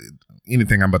produced, because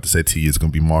anything I'm about to say to you is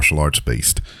going to be martial arts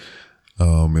based.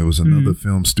 It was another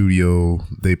film studio.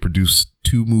 They produced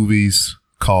 2 movies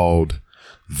called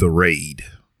The Raid.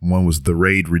 One was The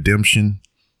Raid Redemption,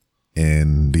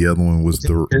 and the other one was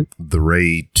the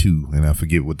Raid 2, and I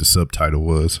forget what the subtitle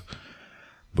was.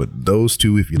 But those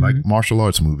 2, if you like martial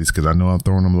arts movies, because I know I'm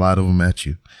throwing a lot of them at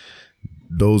you,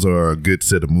 those are a good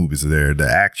set of movies there. The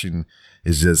action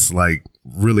is just like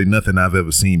really nothing I've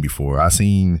ever seen before. I've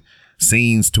seen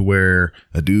scenes to where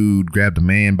a dude grabbed a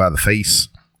man by the face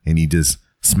and he just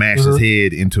smashed his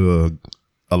head into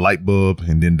a light bulb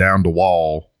and then down the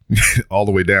wall all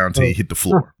the way down till he hit the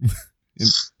floor.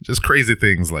 Just crazy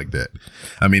things like that.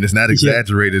 I mean, it's not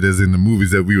exaggerated as in the movies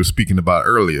that we were speaking about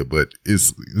earlier, but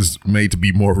it's made to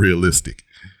be more realistic.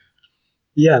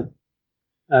 Yeah.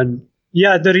 And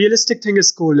yeah, the realistic thing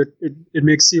is cool. It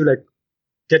makes you like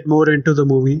get more into the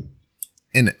movie.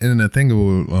 And the thing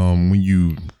when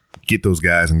you get those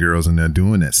guys and girls and they're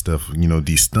doing that stuff,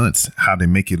 these stunts, how they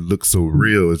make it look so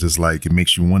real is just like, it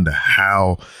makes you wonder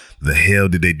how the hell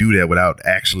did they do that without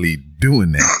actually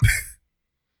doing that?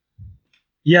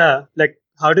 Yeah, like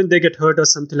how did they get hurt or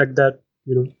something like that?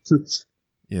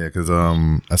 Yeah, because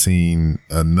I seen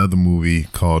another movie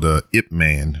called Ip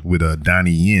Man with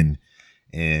Donnie Yen,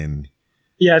 and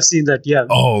yeah, I've seen that. Yeah.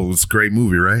 Oh, it's a great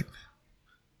movie, right?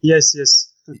 Yes.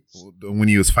 When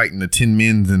he was fighting the 10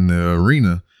 men in the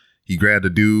arena, he grabbed a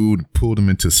dude, pulled him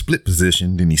into a split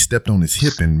position, then he stepped on his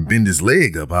hip and bent his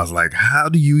leg up. I was like, how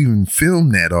do you even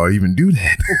film that or even do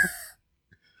that?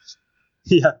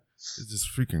 Yeah. It's just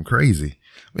freaking crazy.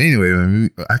 But anyway,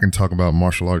 I can talk about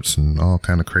martial arts and all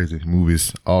kind of crazy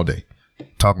movies all day.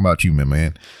 Talking about you,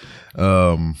 man.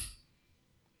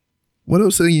 What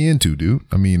else are you into, dude?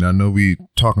 I mean, I know we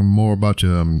talking more about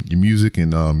your music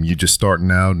and you're just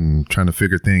starting out and trying to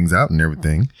figure things out and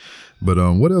everything. But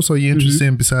what else are you interested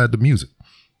in beside the music?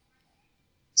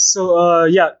 So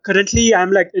currently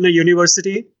I'm like in a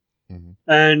university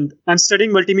and I'm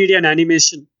studying multimedia and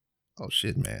animation. Oh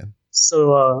shit, man.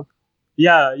 So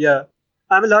yeah.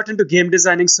 I'm a lot into game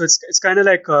designing, so it's kind of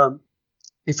like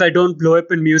if I don't blow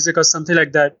up in music or something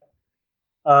like that,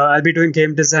 I'll be doing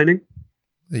game designing.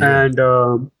 Yeah. And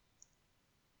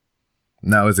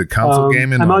now, is it console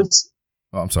gaming?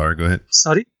 I'm sorry. Go ahead.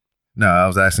 Sorry. No, I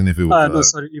was asking if it was. No,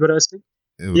 sorry. You were asking.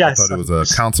 I thought it was a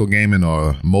console gaming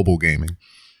or mobile gaming.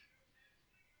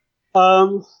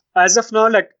 As of now,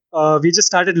 like we just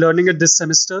started learning it this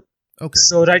semester. Okay.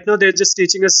 So right now they're just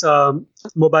teaching us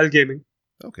mobile gaming.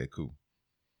 Okay, cool.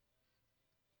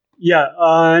 Yeah,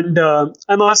 and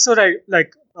I'm also I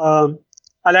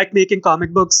like making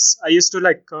comic books. I used to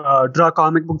draw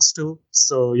comic books too.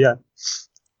 So yeah.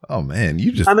 Oh man,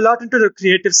 I'm a lot into the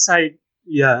creative side.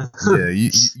 Yeah. Yeah,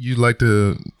 you like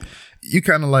to. You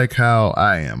kind of like how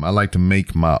I am. I like to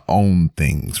make my own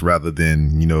things rather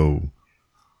than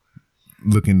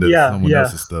looking to someone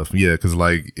else's stuff. Yeah, because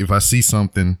like if I see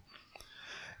something,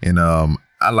 and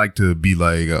I like to be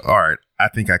like, all right, I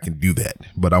think I can do that,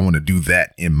 but I want to do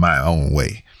that in my own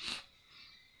way.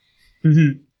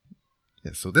 Mm-hmm.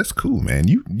 Yeah, so that's cool, man.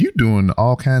 You doing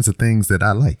all kinds of things that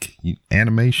I like,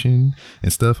 animation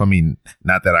and stuff. I mean,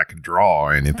 not that I can draw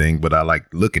or anything, but I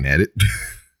like looking at it.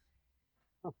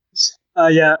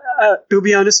 Yeah. To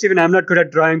be honest, even I'm not good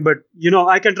at drawing, but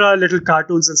I can draw little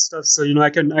cartoons and stuff. So I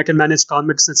can manage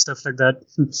comics and stuff like that.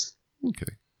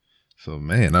 Okay. So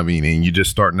man, I mean, and you're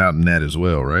just starting out in that as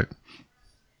well, right?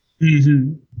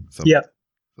 Mm-hmm. So, yeah.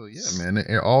 So yeah, man,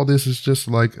 all this is just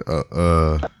like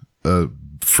a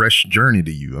fresh journey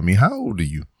to you. I mean, how old are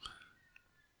you?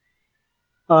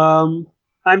 I'm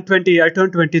 20. I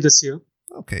turned 20 this year.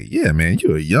 Okay, yeah, man,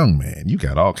 you're a young man. You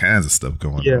got all kinds of stuff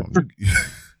going on.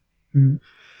 Mm-hmm.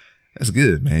 That's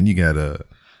good, man. You got a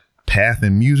path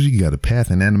in music, you got a path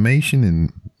in animation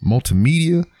and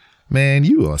multimedia. Man,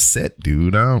 you are set,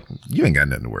 dude. You ain't got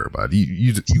nothing to worry about.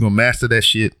 You gonna master that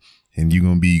shit, and you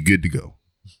gonna be good to go.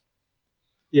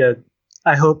 Yeah,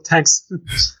 I hope. Thanks.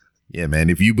 Yeah, man.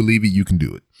 If you believe it, you can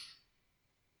do it.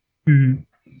 Mm-hmm.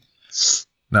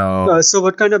 Now, so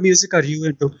what kind of music are you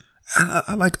into?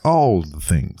 I like all the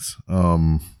things.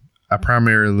 I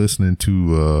primarily listening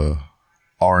to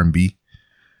R&B,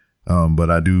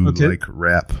 but I do like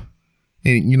rap,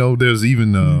 and there's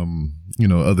even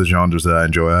other genres that I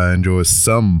enjoy. I enjoy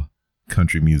some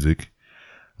country music.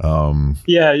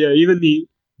 Yeah, even me.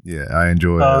 Yeah, I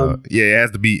enjoy. It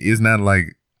has to be. It's not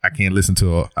like I can't listen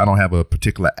to. I don't have a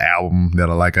particular album that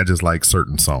I like. I just like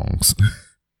certain songs.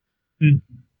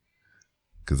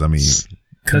 Because I mean,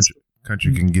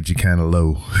 country can get you kind of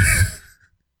low.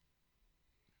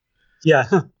 Yeah.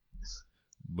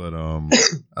 But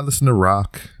I listen to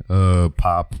rock,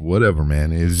 pop, whatever,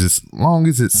 man. It's just as long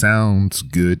as it sounds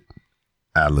good,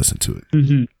 I listen to it.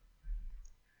 Mm-hmm.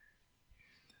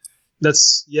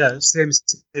 That's same.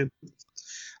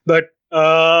 But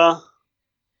I'm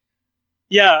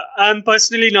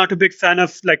personally not a big fan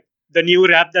of like the new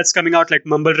rap that's coming out, like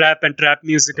mumble rap and trap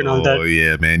music and all that. Oh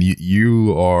yeah, man.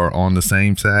 You are on the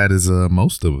same side as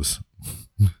most of us.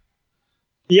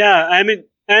 Yeah, I mean,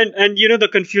 and the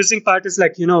confusing part is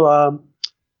like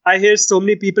I hear so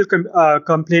many people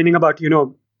complaining about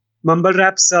mumble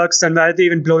rap sucks and why are they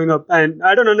even blowing up, and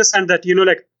I don't understand that.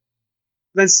 Like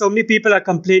when so many people are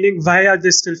complaining, why are they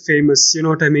still famous? You know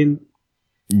what I mean?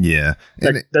 Yeah,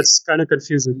 that's kind of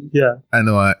confusing. Yeah, I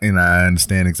know, I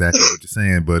understand exactly what you're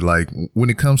saying, but like when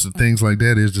it comes to things like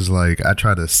that, it's just like I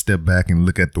try to step back and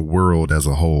look at the world as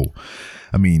a whole.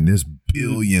 I mean, there's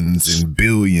billions and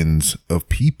billions of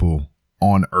people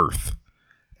on Earth,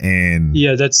 and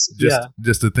that's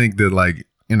just to think that like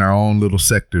in our own little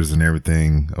sectors and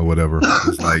everything or whatever,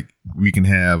 it's like we can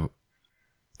have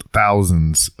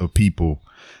thousands of people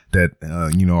that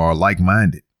are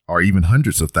like-minded, or even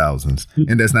hundreds of thousands,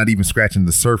 and that's not even scratching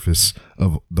the surface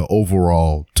of the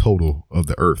overall total of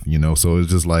the Earth. So it's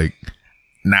just like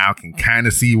now I can kind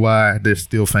of see why they're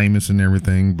still famous and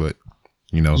everything, but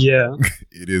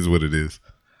it is what it is.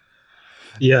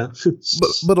 Yeah.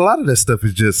 but a lot of that stuff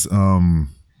is just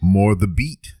more the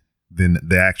beat than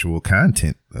the actual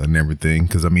content and everything.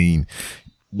 Because I mean,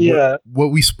 what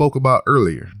we spoke about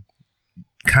earlier,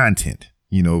 content.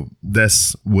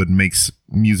 That's what makes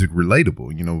music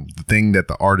relatable. The thing that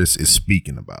the artist is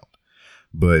speaking about.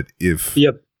 But if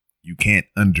you can't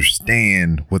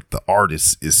understand what the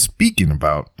artist is speaking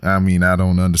about, I mean, I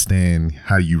don't understand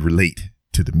how you relate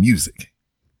to the music.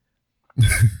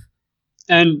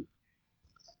 and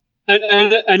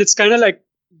it's kind of like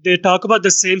they talk about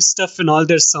the same stuff in all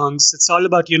their songs. It's all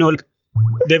about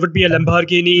there would be a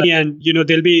Lamborghini, and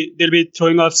they'll be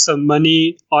throwing off some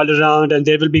money all around, and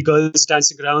there will be girls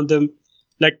dancing around them.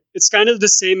 Like it's kind of the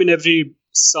same in every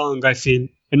song, I feel,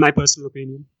 in my personal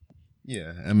opinion.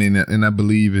 Yeah, I mean, and I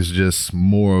believe it's just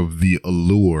more of the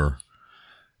allure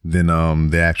than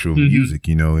the actual music.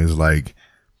 You know, it's like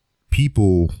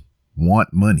people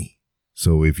want money,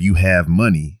 so if you have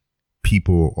money,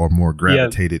 people are more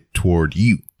gravitated toward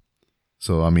you.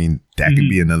 So I mean, that could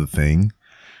be another thing.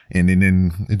 And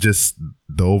then it just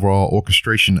the overall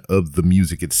orchestration of the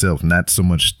music itself, not so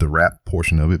much the rap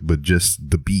portion of it, but just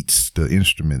the beats, the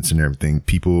instruments and everything.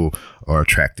 People are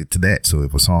attracted to that. So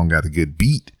if a song got a good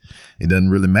beat, it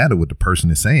doesn't really matter what the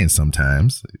person is saying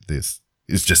sometimes. It's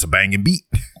just a banging beat.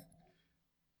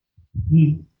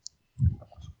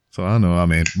 So I don't know. I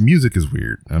mean, music is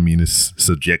weird. I mean, it's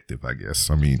subjective, I guess.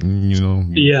 I mean, you know,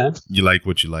 you like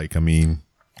what you like. I mean,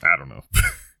 I don't know.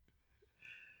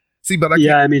 See, but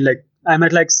I mean, like, I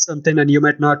might like something and you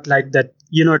might not like that.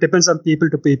 You know, it depends on people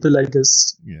to people, I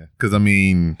guess. Yeah, because I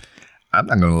mean, I'm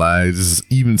not gonna lie.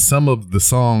 Even some of the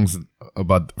songs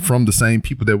from the same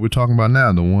people that we're talking about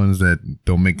now, the ones that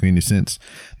don't make any sense.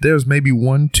 There's maybe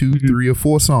 1, 2, 3, or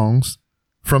 4 songs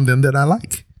from them that I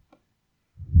like.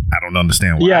 I don't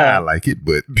understand why I like it,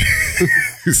 but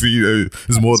see,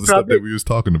 it's more the stuff that we was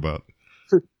talking about.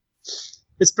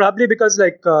 It's probably because,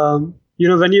 like, you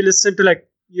know, when you listen to, like,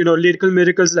 you know, lyrical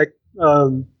miracles like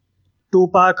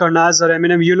Tupac or Nas or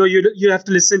Eminem, you know, you have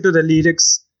to listen to the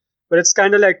lyrics. But it's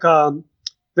kind of like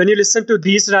when you listen to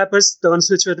these rappers, the ones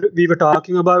which we were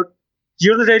talking about,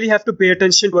 you don't really have to pay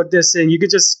attention to what they're saying. You can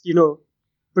just, you know,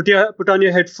 put on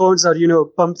your headphones or, you know,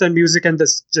 pump the music and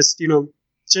just you know,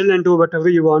 chill and do whatever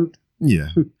you want. Yeah.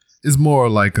 It's more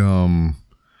like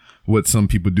what some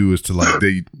people do is to, like,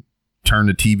 they turn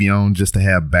the TV on just to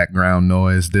have background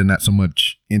noise. They're not so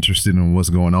much interested in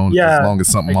what's going on as long as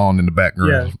something on in the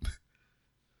background. Yeah.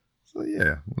 So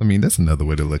yeah, I mean, that's another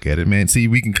way to look at it, man. See,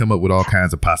 we can come up with all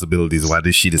kinds of possibilities of why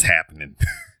this shit is happening.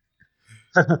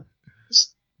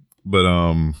 But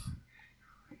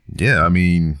yeah, I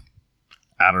mean,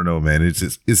 I don't know, man.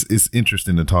 It's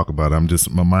interesting to talk about.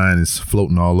 My mind is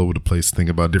floating all over the place,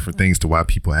 thinking about different things to why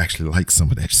people actually like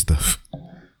some of that stuff.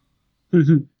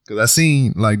 Because I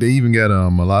seen, like, they even got a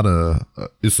lot of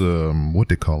what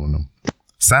they calling them,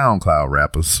 SoundCloud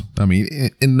rappers. I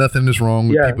mean, and nothing is wrong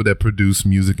with people that produce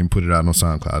music and put it out on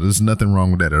SoundCloud. There's nothing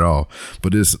wrong with that at all.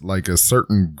 But it's like a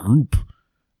certain group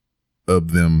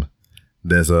of them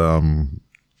that's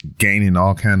gaining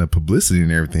all kind of publicity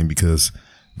and everything because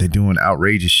they're doing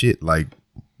outrageous shit. Like,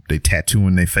 they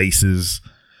tattooing their faces,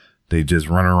 they just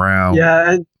run around.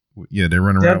 Yeah, they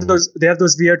run around. They have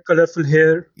those weird, colorful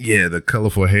hair. Yeah, the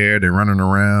colorful hair. They're running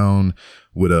around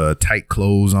with tight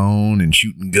clothes on and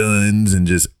shooting guns and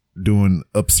just doing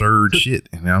absurd shit.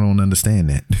 And I don't understand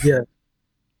that. Yeah.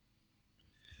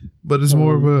 But it's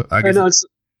more of a, I guess. Also,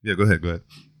 yeah, go ahead.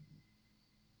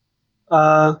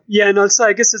 Yeah, and also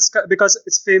I guess it's because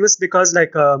it's famous because,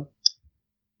 like,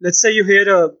 let's say you hear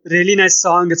a really nice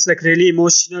song, it's like really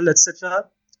emotional, etc.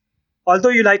 Although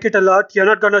you like it a lot, you're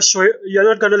not gonna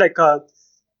like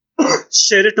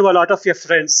share it to a lot of your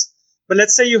friends. But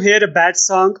let's say you hear a bad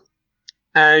song,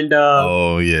 and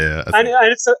and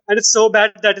it's so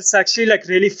bad that it's actually, like,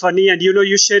 really funny, and you know,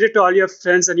 you share it to all your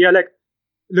friends, and you're like,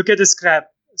 look at this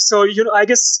crap. So, you know, I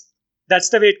guess that's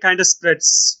the way it kind of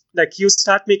spreads. Like, you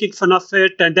start making fun of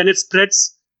it, and then it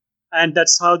spreads, and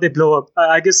that's how they blow up.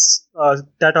 I guess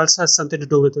that also has something to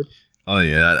do with it. Oh,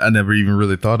 yeah. I never even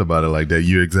really thought about it like that.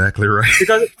 You're exactly right.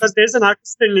 Because there's an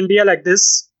artist in India like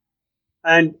this,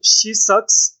 and she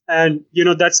sucks. And, you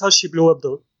know, that's how she blew up,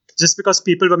 though. Just because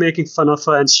people were making fun of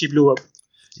her and she blew up.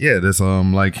 Yeah, there's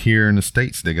like here in the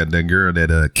States, they got that girl,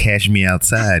 that Cash Me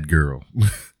Outside girl.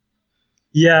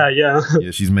 Yeah. Yeah,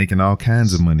 she's making all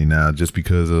kinds of money now just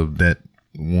because of that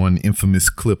one infamous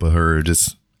clip of her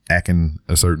just acting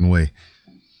a certain way.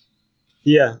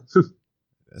 Yeah.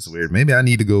 That's weird. Maybe I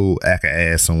need to go act an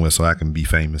ass somewhere so I can be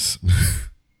famous.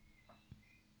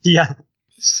 Yeah.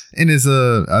 And it's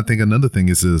I think another thing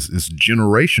is it's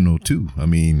generational too. I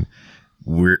mean,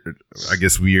 I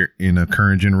guess we're in a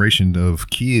current generation of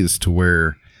kids to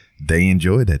where they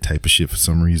enjoy that type of shit for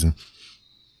some reason.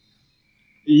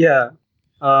 Yeah.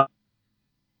 I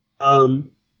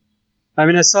mean,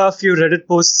 I saw a few Reddit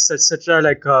posts, etc.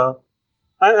 Like,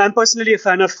 I'm personally a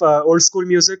fan of old school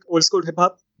music, old school hip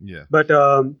hop. Yeah. But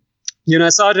you know, I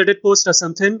saw a Reddit post or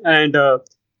something, and a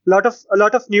lot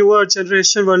of newer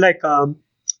generation were like,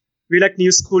 we like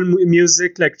new school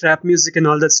music, like trap music and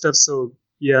all that stuff. So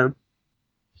yeah.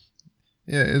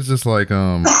 Yeah, it's just like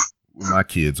my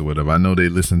kids or whatever. I know they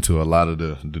listen to a lot of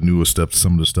the newer stuff,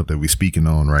 some of the stuff that we're speaking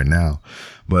on right now.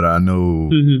 But I know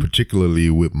particularly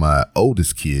with my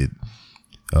oldest kid,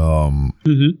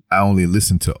 I only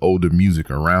listen to older music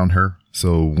around her.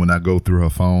 So when I go through her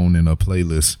phone and her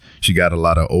playlist, she got a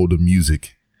lot of older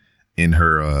music in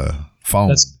her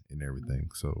phone and everything.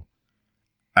 So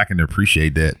I can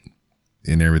appreciate that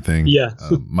and everything. Yeah.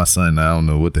 My son, I don't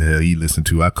know what the hell he listened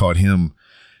to. I caught him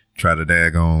try to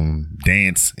daggone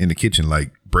dance in the kitchen,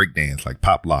 like break dance, like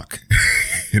pop lock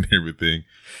and everything.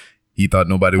 He thought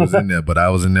nobody was in there, but I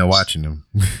was in there watching him.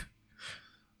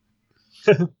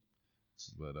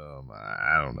 But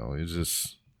I don't know. It's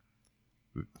just,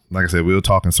 like I said, we were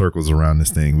talking circles around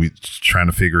this thing. We trying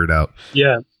to figure it out.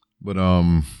 Yeah. But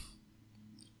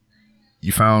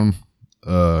you found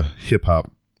hip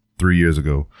hop 3 years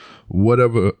ago. What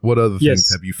other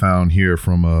things have you found here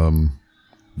from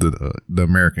the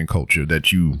American culture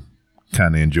that you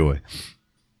kind of enjoy?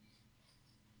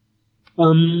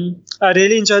 I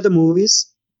really enjoy the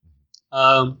movies.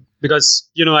 Because,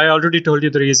 you know, I already told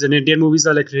you the reason. Indian movies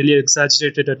are like really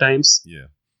exaggerated at times. Yeah.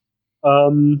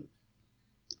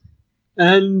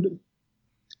 And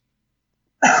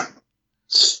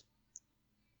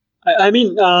I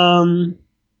mean,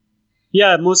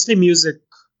 yeah, mostly music.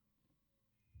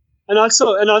 And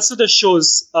also the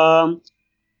shows.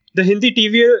 The Hindi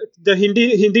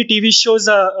TV shows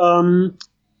are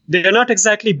they're not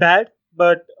exactly bad,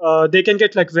 but they can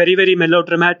get like very, very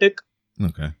melodramatic.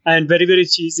 Okay. And very, very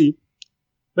cheesy.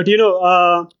 But, you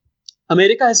know,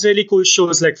 America has really cool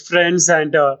shows like Friends,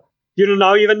 and, you know,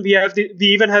 now even we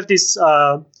even have these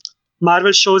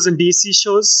Marvel shows and DC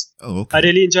shows. Oh, okay. I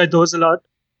really enjoy those a lot.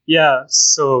 Yeah,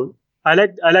 so I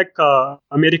like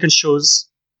American shows.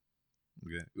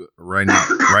 Okay. Right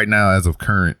now, as of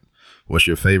current, what's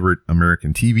your favorite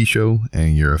American TV show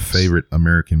and your favorite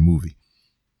American movie?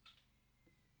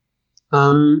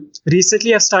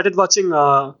 Recently I've started watching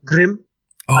Grimm.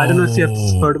 I don't know if you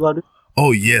have heard about it.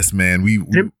 Oh yes, man.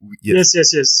 Yes.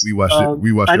 We watched it.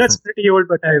 We watched. I know it it's pretty old,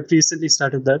 but I've recently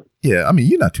started that. Yeah, I mean,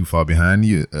 you're not too far behind.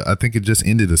 I think it just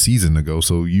ended a season ago,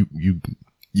 so you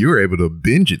were able to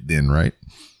binge it then, right?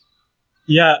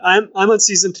 Yeah, I'm on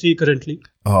season 3 currently.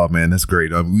 Oh man, that's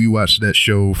great. We watched that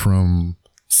show from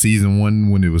season 1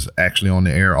 when it was actually on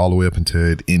the air all the way up until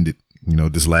it ended. You know,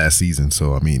 this last season.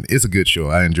 So I mean, it's a good show.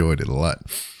 I enjoyed it a lot.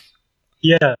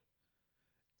 Yeah.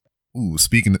 Ooh,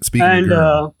 speaking of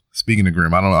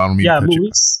Grimm, I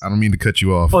don't mean to cut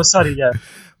you off. Oh, sorry, yeah.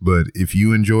 But if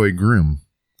you enjoy Grimm,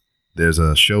 there's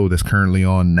a show that's currently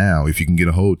on now. If you can get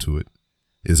a hold to it,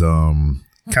 is kind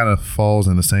of falls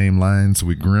in the same lines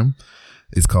with Grimm.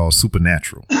 It's called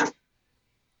Supernatural.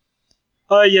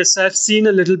 Yes, I've seen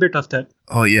a little bit of that.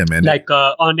 Oh yeah, man. Like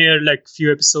on air, like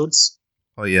few episodes.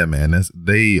 Oh yeah, man.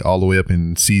 They all the way up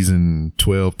in season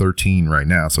 12, 13 right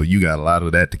now. So you got a lot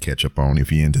of that to catch up on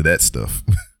if you're into that stuff.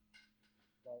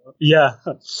 Yeah.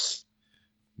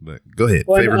 But go ahead.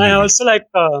 Well, Favorite I movie? also like.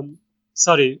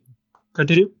 Sorry,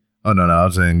 continue. Oh no, I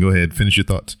was saying go ahead. Finish your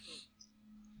thoughts.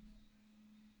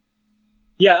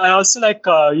 Yeah, I also like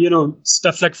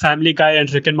stuff like Family Guy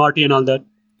and Rick and Morty and all that.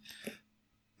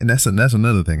 And that's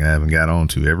another thing I haven't got on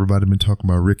to. Everybody been talking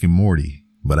about Rick and Morty,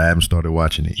 but I haven't started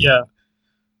watching it yet. Yeah.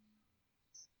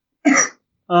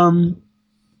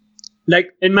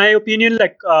 Like in my opinion,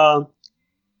 like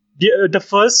the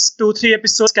first 2-3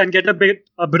 episodes can get a bit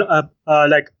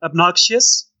like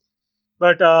obnoxious,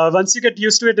 but once you get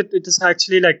used to it, it is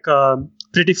actually like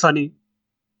pretty funny.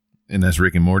 And that's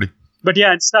Rick and Morty. But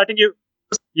yeah,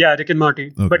 Rick and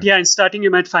Morty. Okay. But yeah, in starting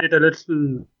you might find it a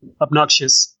little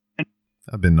obnoxious.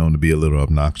 I've been known to be a little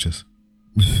obnoxious.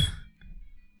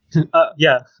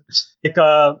 Yeah, like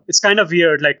it's kind of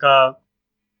weird. Like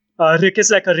Rick is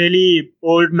like a really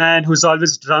old man who's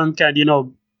always drunk, and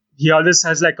he always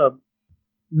has like a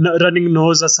running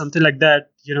nose or something like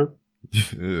that.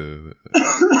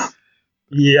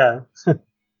 Yeah.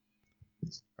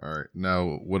 All right.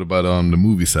 Now, what about the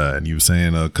movie side? You were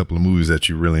saying a couple of movies that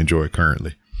you really enjoy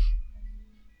currently.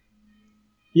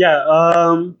 Yeah.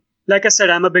 Like I said,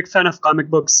 I'm a big fan of comic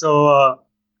books, so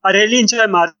I really enjoy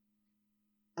Marvel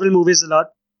movies a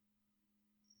lot.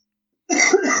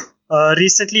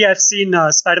 Recently, I've seen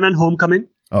Spider-Man: Homecoming.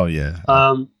 Oh yeah.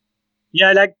 Yeah,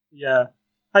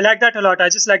 I like that a lot. I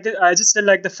just didn't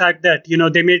like the fact that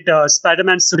they made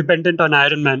Spider-Man so dependent on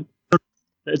Iron Man.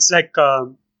 It's like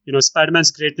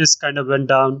Spider-Man's greatness kind of went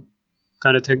down,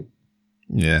 kind of thing.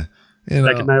 Yeah.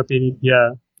 Like in my opinion,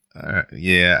 yeah.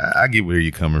 Yeah, I get where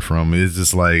you're coming from. It's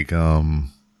just like I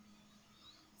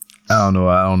don't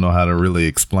know how to really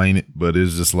explain it, but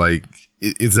it's just like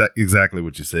it's exactly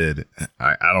what you said.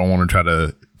 I don't want to try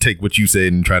to take what you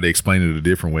said and try to explain it a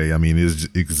different way. I mean, it's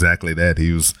exactly that.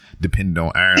 He was dependent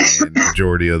on Iron Man the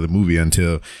majority of the movie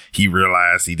until he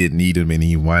realized he didn't need him, and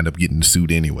he wound up getting the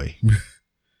suit anyway.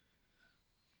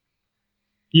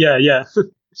 Yeah.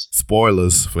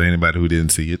 Spoilers for anybody who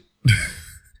didn't see it.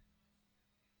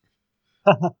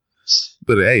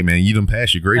 But hey, man, you done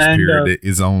passed your grace period. It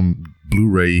is on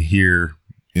Blu-ray here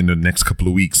in the next couple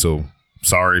of weeks. So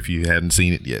sorry if you hadn't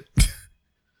seen it yet.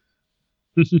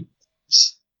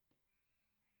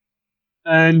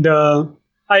 And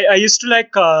I used to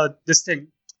like this thing,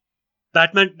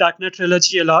 Batman Dark Knight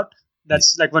trilogy a lot.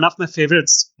 That's like one of my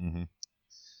favorites. Mm-hmm.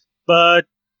 But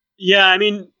yeah, I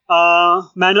mean,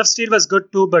 Man of Steel was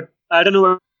good too, but I don't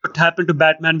know what happened to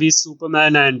Batman v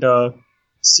Superman and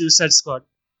Suicide Squad.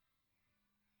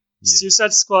 Yeah.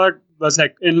 Suicide Squad was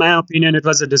like, in my opinion, it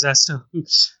was a disaster.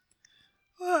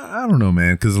 I don't know,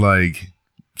 man, because like,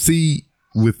 see,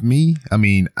 with me, I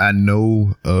mean, I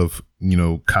know of,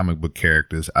 comic book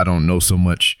characters. I don't know so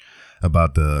much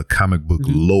about the comic book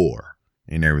lore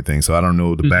and everything. So I don't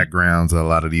know the backgrounds of a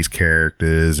lot of these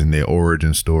characters and their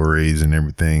origin stories and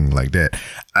everything like that.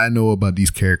 I know about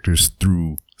these characters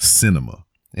through cinema.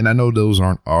 And I know those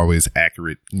aren't always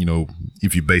accurate,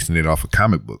 if you're basing it off of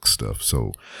comic book stuff.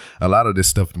 So a lot of this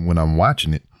stuff, when I'm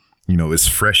watching it, it's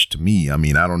fresh to me. I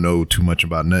mean, I don't know too much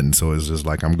about nothing. So it's just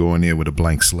like I'm going in with a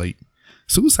blank slate.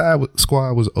 Suicide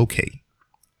Squad was okay.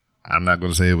 I'm not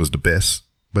going to say it was the best,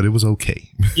 but it was okay.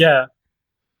 Yeah.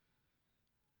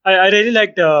 I really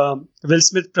liked Will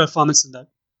Smith's performance in that.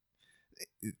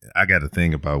 I got a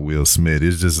thing about Will Smith.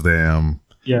 It's just that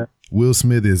yeah. Will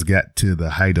Smith has got to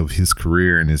the height of his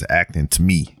career and his acting to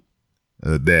me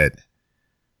that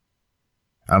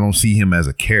I don't see him as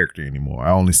a character anymore.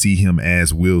 I only see him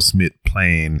as Will Smith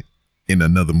playing in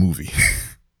another movie.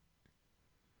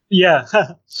 Yeah.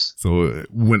 So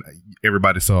when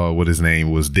everybody saw what his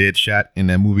name was, Deadshot, in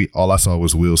that movie, all I saw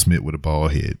was Will Smith with a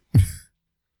bald head.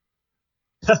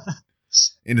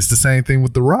 And it's the same thing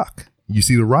with The Rock. You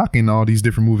see The Rock in all these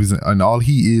different movies, and all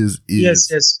he is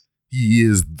yes. He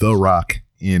is The Rock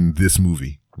in this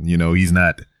movie. He's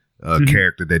not a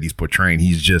character that he's portraying.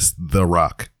 He's just The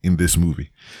Rock in this movie.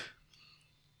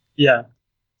 Yeah.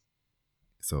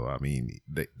 So, I mean,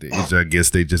 I guess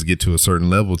they just get to a certain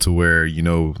level to where,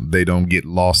 they don't get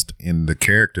lost in the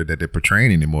character that they're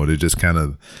portraying anymore. They're just kind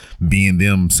of being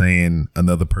them saying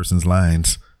another person's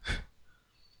lines.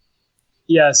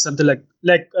 Yeah, something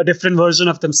like a different version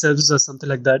of themselves or something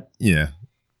like that. Yeah.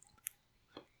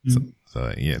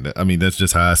 So yeah, I mean, that's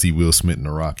just how I see Will Smith and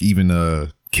The Rock.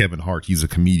 Even Kevin Hart, he's a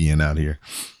comedian out here.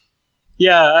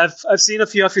 Yeah, I've seen a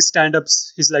few of his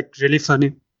stand-ups. He's like really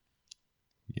funny.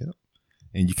 Yeah.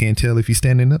 And you can't tell if he's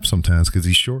standing up sometimes because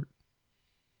he's short.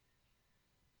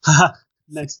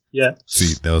 Nice. Yeah.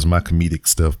 See, that was my comedic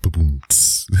stuff. Boom.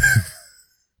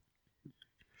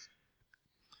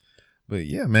 But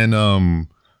yeah, man,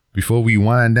 before we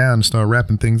wind down and start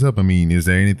wrapping things up, I mean, is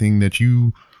there anything that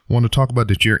you want to talk about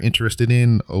that you're interested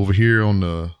in over here on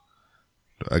the,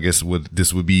 I guess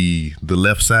this would be the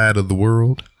left side of the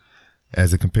world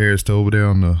as it compares to over there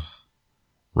on the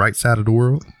right side of the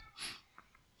world?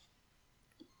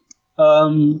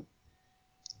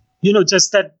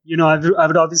 Just that, I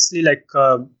would obviously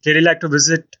really like to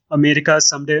visit America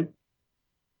someday.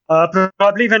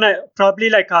 Probably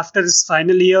after this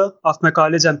final year of my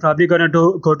college, I'm probably going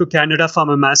to go to Canada for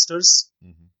my master's.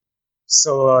 Mm-hmm.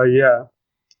 So, yeah.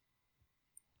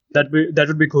 That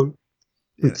would be cool.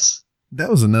 Yeah. That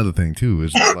was another thing too.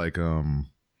 It's just like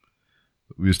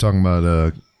we was talking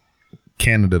about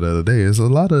Canada the other day. There's a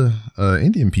lot of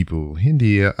Indian people,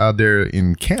 Hindi out there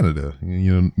in Canada.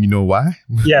 You know why?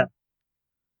 Yeah.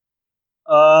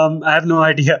 I have no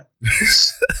idea.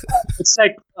 It's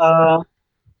like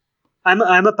I'm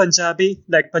a Punjabi.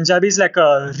 Like Punjabi is like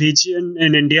a region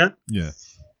in India. Yeah.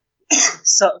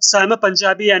 So I'm a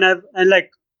Punjabi, and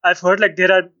I've heard like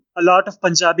there are a lot of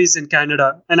Punjabis in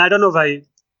Canada, and I don't know why.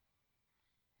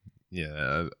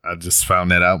 Yeah, I just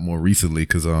found that out more recently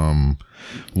because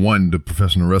the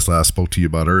professional wrestler I spoke to you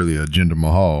about earlier, Jinder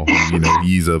Mahal,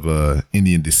 he's of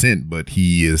Indian descent, but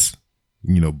he is,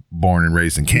 born and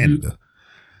raised in Canada. Mm-hmm.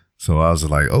 So I was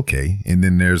like, okay. And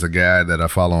then there's a guy that I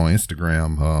follow on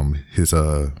Instagram. His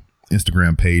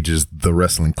Instagram page is The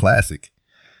Wrestling Classic.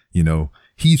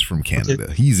 He's from Canada.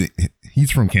 Okay.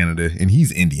 He's from Canada and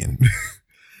he's Indian.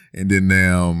 And then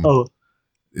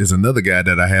there's another guy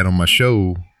that I had on my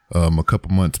show a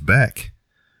couple months back,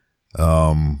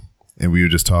 and we were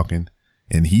just talking,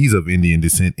 and he's of Indian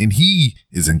descent, and he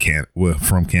is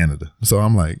from Canada. So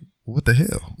I'm like, what the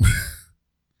hell?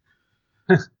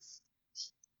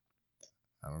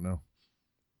 I don't know.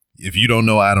 If you don't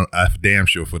know, I'm damn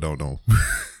sure if I don't know.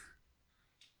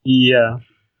 Yeah,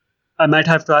 I might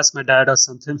have to ask my dad or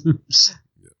something.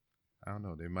 Yeah. I don't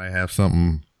know. They might have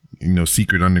something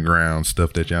secret underground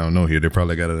stuff that y'all don't know here. They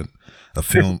probably got a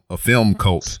film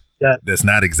cult that's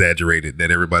not exaggerated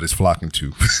that everybody's flocking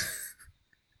to.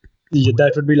 Yeah,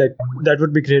 that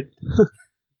would be great.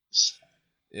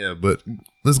 Yeah, but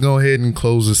let's go ahead and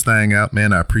close this thing out,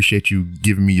 man. I appreciate you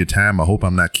giving me your time. I hope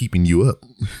I'm not keeping you up.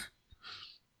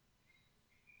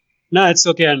 No, it's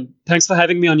okay. And thanks for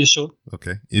having me on your show.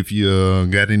 Okay. If you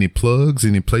got any plugs,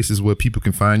 any places where people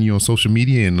can find you on social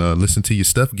media and listen to your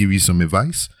stuff, give you some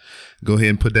advice, go ahead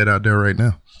and put that out there right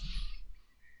now.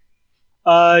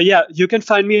 Yeah, you can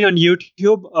find me on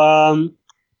YouTube.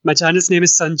 My channel's name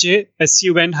is Sanjay,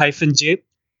 SUN-J.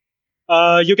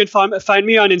 You can find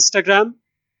me on Instagram.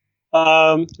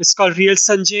 It's called Real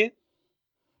Sanjay.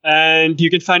 And you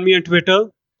can find me on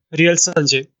Twitter, Real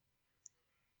Sanjay.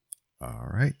 All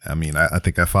right. I mean, I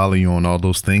think I follow you on all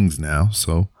those things now.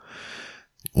 So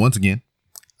once again,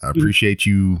 I appreciate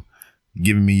you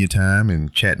giving me your time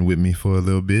and chatting with me for a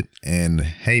little bit. And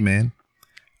hey, man,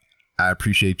 I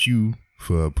appreciate you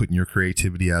for putting your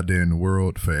creativity out there in the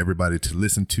world for everybody to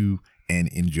listen to and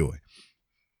enjoy.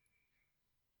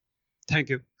 Thank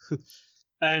you.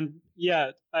 And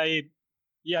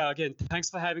again,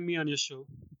 thanks for having me on your show.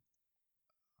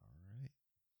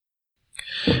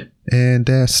 And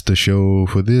that's the show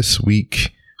for this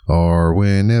week, or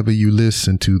whenever you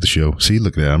listen to the show. See,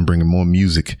 look at that. I'm bringing more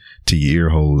music to your ear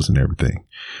holes and everything.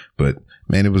 But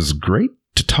man, it was great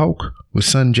to talk with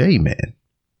Sanjay, man.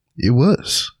 It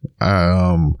was.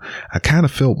 I kind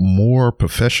of felt more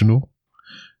professional,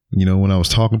 when I was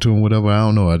talking to him, whatever. I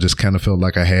don't know. I just kind of felt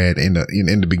like I had in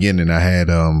the beginning, I had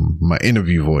my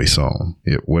interview voice on,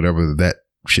 whatever that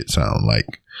shit sound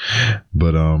like.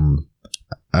 But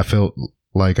I felt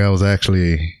like I was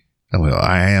actually, well,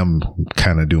 I am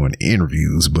kind of doing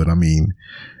interviews, but I mean,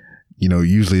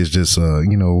 usually it's just,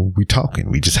 we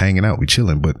talking, we just hanging out, we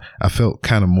chilling. But I felt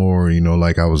kind of more,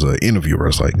 like I was an interviewer. I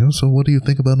was like, so what do you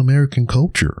think about American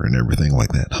culture and everything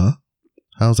like that, huh?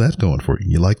 How's that going for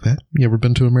you? You like that? You ever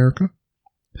been to America?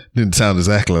 Didn't sound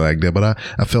exactly like that, but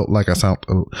I felt like I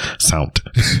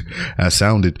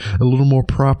sounded a little more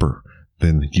proper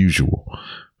than usual.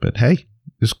 But hey,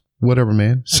 it's whatever,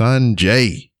 man.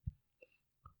 Sanjay.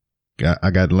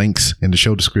 I got links in the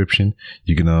show description.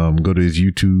 You can go to his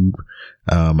YouTube.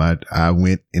 I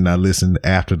went and I listened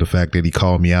after the fact that he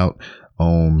called me out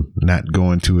on not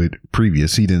going to it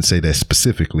previous. He didn't say that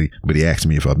specifically, but he asked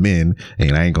me if I've been,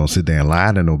 and I ain't gonna sit there and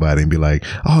lie to nobody and be like,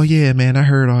 oh yeah, man, I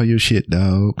heard all your shit,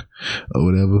 dog, or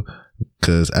whatever,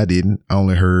 because I didn't. I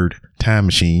only heard Time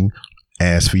Machine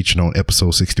as featured on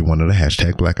episode 61 of the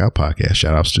Hashtag Blackout Podcast.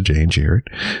 Shout outs to Jay and Jared.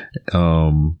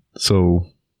 So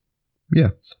yeah,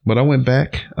 but I went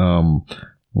back.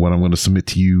 What I'm going to submit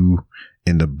to you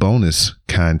in the bonus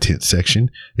content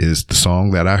section is the song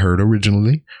that I heard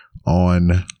originally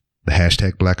on the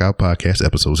Hashtag Blackout Podcast,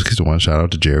 episode 61. Shout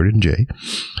out to Jared and Jay.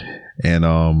 And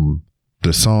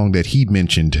the song that he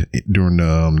mentioned during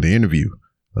the interview,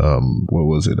 what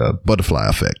was it? Butterfly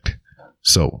Effect.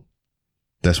 So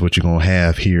that's what you're going to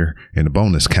have here in the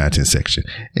bonus content section.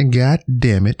 And god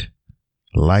damn it,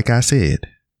 like I said,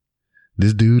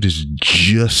 this dude is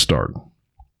just starting.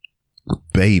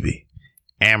 Baby.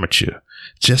 Amateur.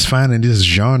 Just finding this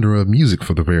genre of music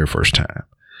for the very first time.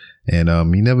 And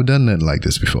he never done nothing like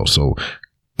this before. So,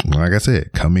 like I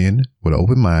said, come in with an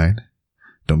open mind.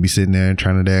 Don't be sitting there and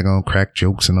trying to daggone crack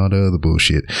jokes and all the other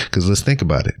bullshit. Because let's think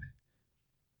about it.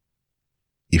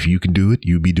 If you can do it,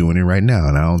 you'll be doing it right now.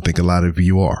 And I don't think a lot of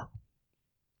you are.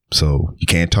 So you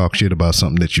can't talk shit about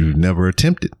something that you've never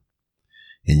attempted.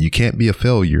 And you can't be a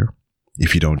failure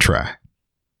if you don't try.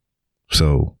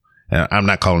 So I'm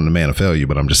not calling the man a failure,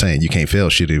 but I'm just saying you can't fail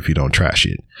shit if you don't try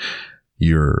shit.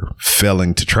 You're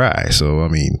failing to try. So, I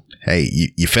mean, hey,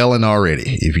 you failing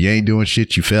already. If you ain't doing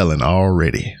shit, you failing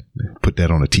already. Put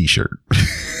that on a t-shirt.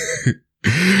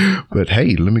 But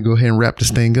hey, let me go ahead and wrap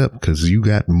this thing up because you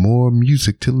got more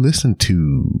music to listen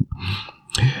to.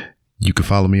 You can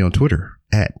follow me on Twitter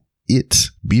at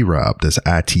It's B-Rob. That's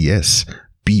ITSBROB.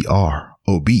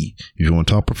 If you want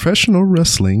to talk professional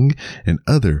wrestling and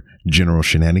other general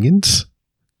shenanigans,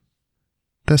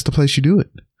 that's the place you do it.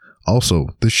 Also,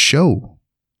 the show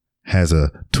has a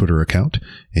Twitter account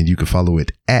and you can follow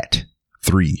it at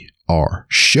 3R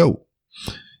Show.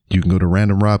 You can go to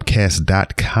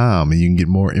randomrobcast.com and you can get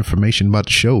more information about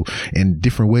the show and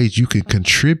different ways you can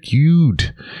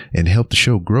contribute and help the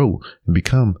show grow and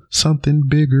become something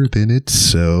bigger than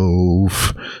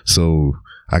itself. So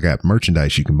I got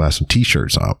merchandise. You can buy some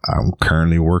t-shirts. I'm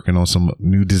currently working on some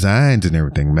new designs and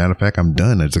everything. Matter of fact, I'm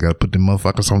done. I just got to put them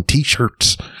motherfuckers on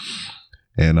t-shirts.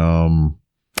 And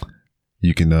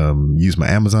You can use my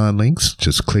Amazon links.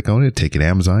 Just click on it, take it to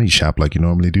Amazon. You shop like you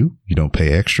normally do. You don't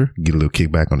pay extra. Get a little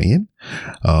kickback on the end.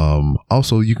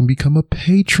 Also, you can become a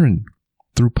patron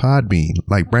through Podbean,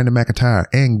 like Brandon McIntyre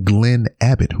and Glenn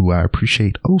Abbott, who I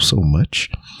appreciate oh so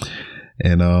much.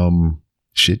 And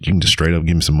shit, you can just straight up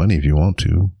give me some money if you want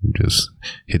to. Just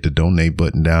hit the donate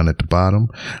button down at the bottom.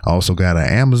 I also got an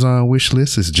Amazon wish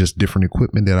list. It's just different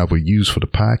equipment that I would use for the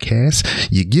podcast.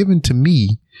 You're giving to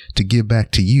me to give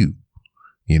back to you.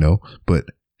 You know, but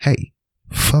hey,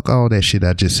 fuck all that shit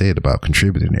I just said about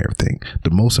contributing and everything. The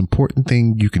most important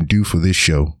thing you can do for this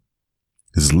show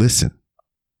is listen,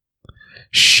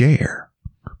 share,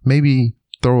 maybe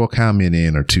throw a comment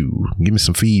in or two, give me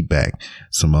some feedback,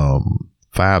 some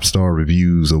 5-star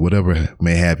reviews or whatever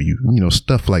may have you, you know,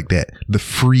 stuff like that. The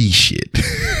free shit.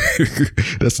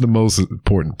 That's the most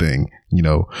important thing. You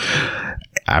know,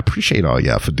 I appreciate all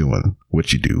y'all for doing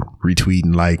what you do,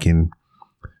 retweeting, liking,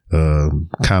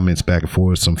 comments back and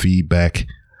forth, some feedback,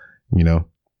 you know,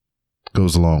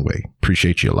 goes a long way.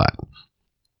 Appreciate you a lot.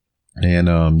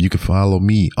 And you can follow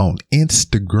me on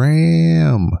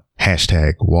Instagram,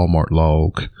 hashtag Walmart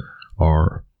Log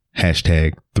or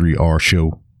hashtag 3R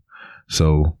Show.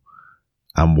 So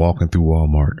I'm walking through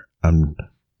Walmart. I'm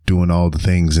doing all the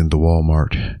things in the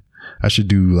Walmart. I should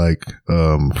do like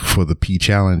for the P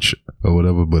challenge or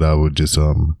whatever, but I would just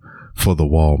for the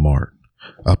Walmart.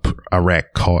 I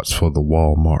rack carts for the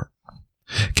Walmart.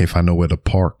 Can't find nowhere to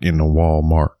park in the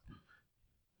Walmart.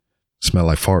 Smell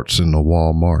like farts in the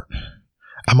Walmart.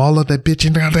 I'm all of that bitch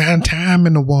in down time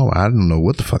in the Walmart. I don't know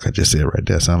what the fuck I just said right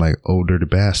there. Sound like old dirty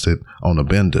bastard on a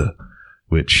bender,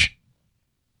 which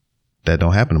that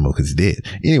don't happen no more because he's dead.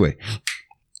 Anyway,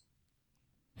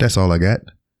 that's all I got.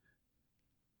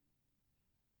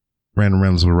 Random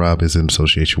Rambles with Rob is in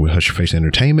association with Hush Your Face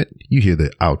Entertainment. You hear the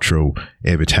outro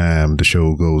every time the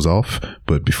show goes off.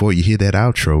 But before you hear that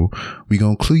outro, we're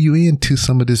going to clue you into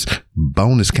some of this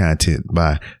bonus content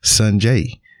by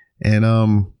Sanjay. And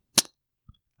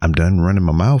I'm done running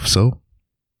my mouth, so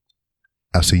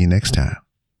I'll see you next time.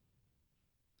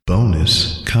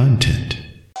 Bonus content.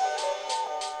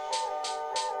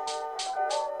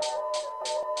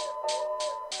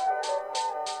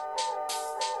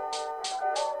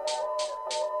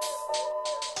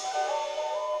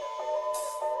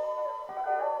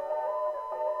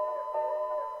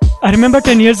 I remember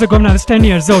 10 years ago when I was 10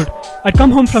 years old. I'd come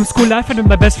home from school laughing with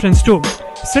my best friends too.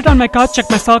 Sit on my couch, check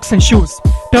my socks and shoes.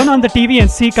 Turn on the TV and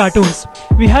see cartoons.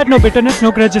 We had no bitterness,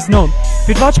 no grudges, no.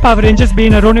 We'd watch Power Rangers, be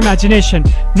in our own imagination.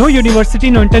 No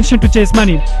university, no intention to chase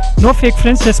money. No fake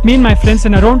friends, just me and my friends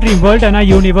in our own dream world and our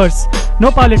universe. No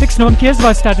politics, no one cares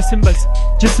about status symbols.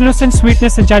 Just innocent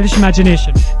sweetness and childish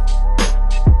imagination.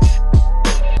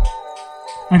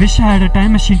 I wish I had a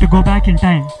time machine to go back in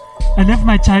time. I live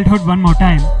my childhood one more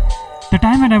time. The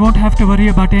time when I won't have to worry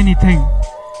about anything.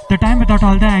 The time without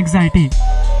all the anxiety.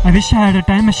 I wish I had a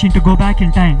time machine to go back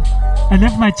in time. I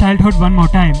live my childhood one more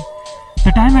time.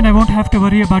 The time when I won't have to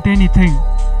worry about anything.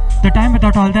 The time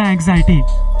without all the anxiety.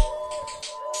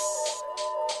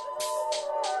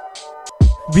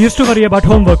 We used to worry about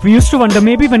homework. We used to wonder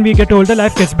maybe when we get older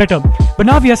life gets better. But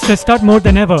now we are stressed out more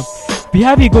than ever. We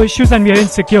have ego issues and we are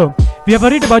insecure. We are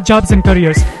worried about jobs and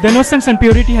careers. The innocence and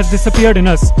purity has disappeared in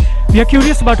us. We are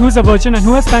curious about who's a virgin and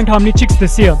who has banged how many chicks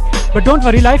this year. But don't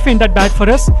worry, life ain't that bad for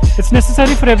us. It's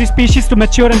necessary for every species to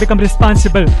mature and become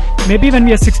responsible. Maybe when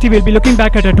we are 60, we'll be looking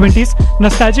back at our 20s,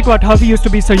 nostalgic about how we used to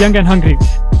be so young and hungry.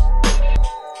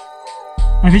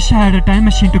 I wish I had a time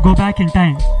machine to go back in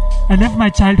time. I live my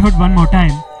childhood one more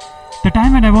time. The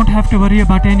time when I won't have to worry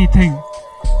about anything.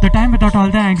 The time without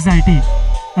all the anxiety.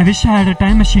 I wish I had a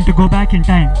time machine to go back in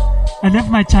time. I live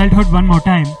my childhood one more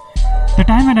time. The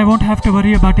time when I won't have to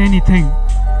worry about anything.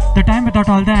 The time without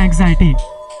all the anxiety.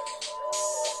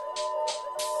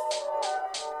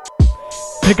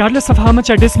 Regardless of how much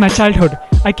I diss my childhood,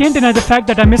 I can't deny the fact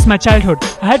that I miss my childhood.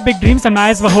 I had big dreams and my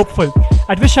eyes were hopeful.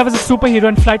 I'd wish I was a superhero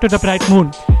and fly to the bright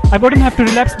moon. I wouldn't have to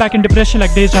relapse back in depression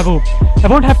like deja vu. I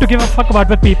won't have to give a fuck about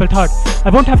what people thought. I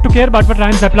won't have to care about what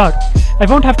rhymes I plot. I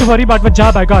won't have to worry about what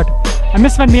job I got. I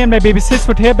miss when me and my baby sis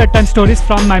would hear bedtime stories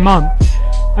from my mom.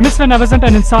 I miss when I wasn't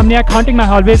an insomniac haunting my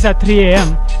hallways at 3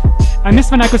 a.m. I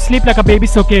miss when I could sleep like a baby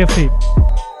so carefree.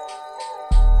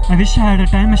 I wish I had a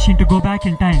time machine to go back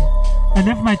in time. I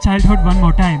live my childhood one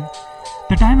more time.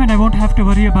 The time when I won't have to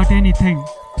worry about anything.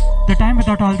 The time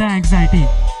without all the anxiety.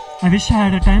 I wish I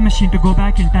had a time machine to go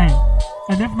back in time.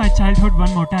 I live my childhood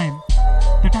one more time.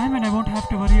 The time when I won't have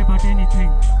to worry about anything.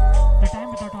 The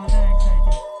time without all the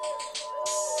anxiety.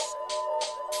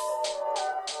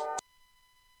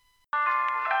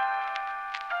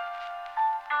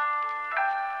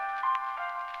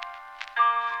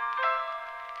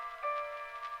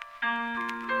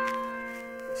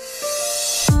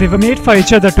 They were made for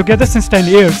each other, together since 10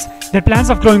 years. They had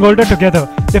plans of growing older together.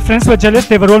 Their friends were jealous,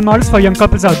 they were role models for young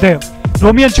couples out there.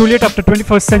 Romeo and Juliet of the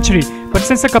 21st century. But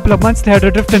since a couple of months they had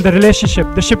adrift in the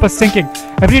relationship, the ship was sinking.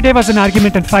 Every day was an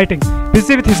argument and fighting.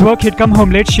 Busy with his work, he'd come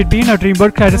home late, she'd be in her dream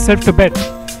world, cried herself to bed.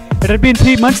 It had been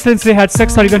 3 months since they had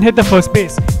sex or even hit the first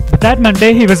base. But that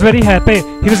Monday, he was very happy.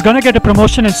 He was gonna get a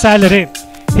promotion in salary.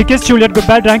 He kissed Juliet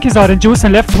goodbye, drank his orange juice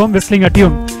and left home whistling a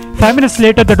tune. 5 minutes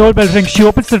later, the doorbell rings. She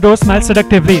opens the door, smiles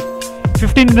seductively.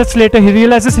 15 minutes later, he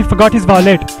realizes he forgot his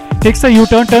wallet. Takes a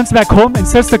U-turn, turns back home,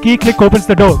 inserts the key, click, opens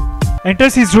the door.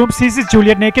 Enters his room, sees his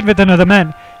Juliet naked with another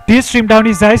man. Tears stream down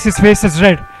his eyes, his face is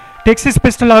red. Takes his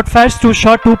pistol out, fires 2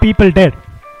 shots, 2 people dead.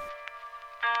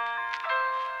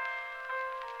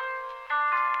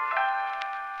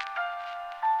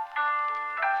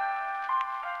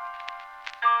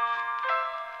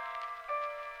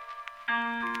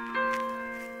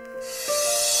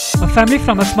 A family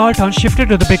from a small town shifted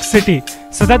to the big city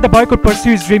so that the boy could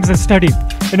pursue his dreams and study.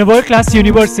 In a world-class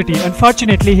university,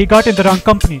 unfortunately, he got in the wrong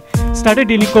company, started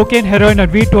dealing cocaine, heroin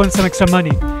and weed to earn some extra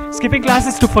money. Skipping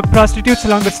classes to fuck prostitutes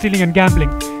along with stealing and gambling.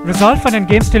 It was all fun and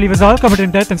games till he was all covered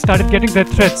in death and started getting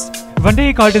death threats. One day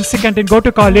he called in sick and didn't go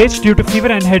to college due to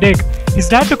fever and headache. His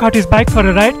dad took out his bike for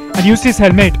a ride and used his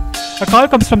helmet. A call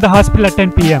comes from the hospital at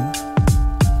 10 p.m.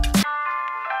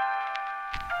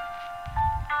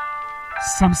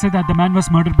 Some say that the man was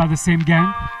murdered by the same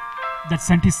gang that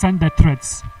sent his son death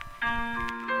threats.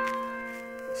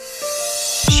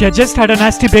 She had just had a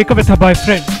nasty breakup with her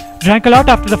boyfriend. Drank a lot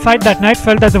after the fight that night,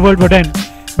 felt that the world would end.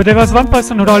 But there was one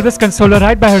person who'd always console her,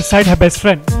 right by her side, her best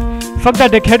friend. Fuck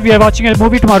that dickhead, we are watching a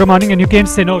movie tomorrow morning and you can't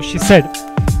say no, she said.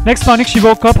 Next morning she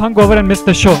woke up, hungover and missed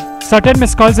the show. Saw 10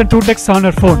 missed calls and 2 texts on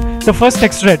her phone. The first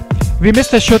text read, "We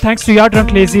missed the show thanks to your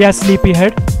drunk lazy ass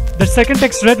sleepyhead." The second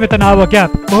text read with an hour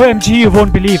gap, "OMG, you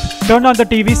won't believe. Turn on the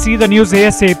TV, see the news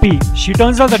ASAP." She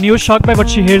turns on the news, shocked by what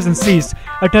she hears and sees.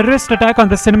 A terrorist attack on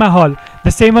the cinema hall,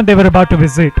 the same one they were about to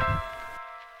visit.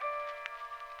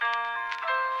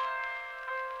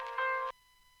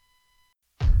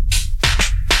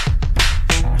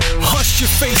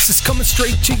 Your face is coming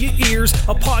straight to your ears.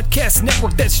 A podcast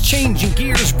network that's changing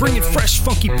gears, bringing fresh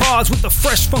funky pods with a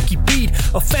fresh funky beat.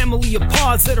 A family of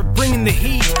pods that are bringing the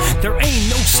heat. There ain't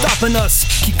no stopping us.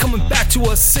 Keep coming back to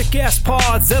us, sick ass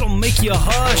pods that'll make you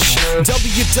hush.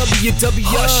 www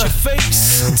hush your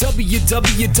face.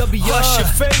 www hush your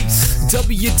face.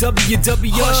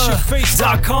 www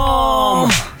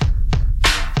hushyourface.com.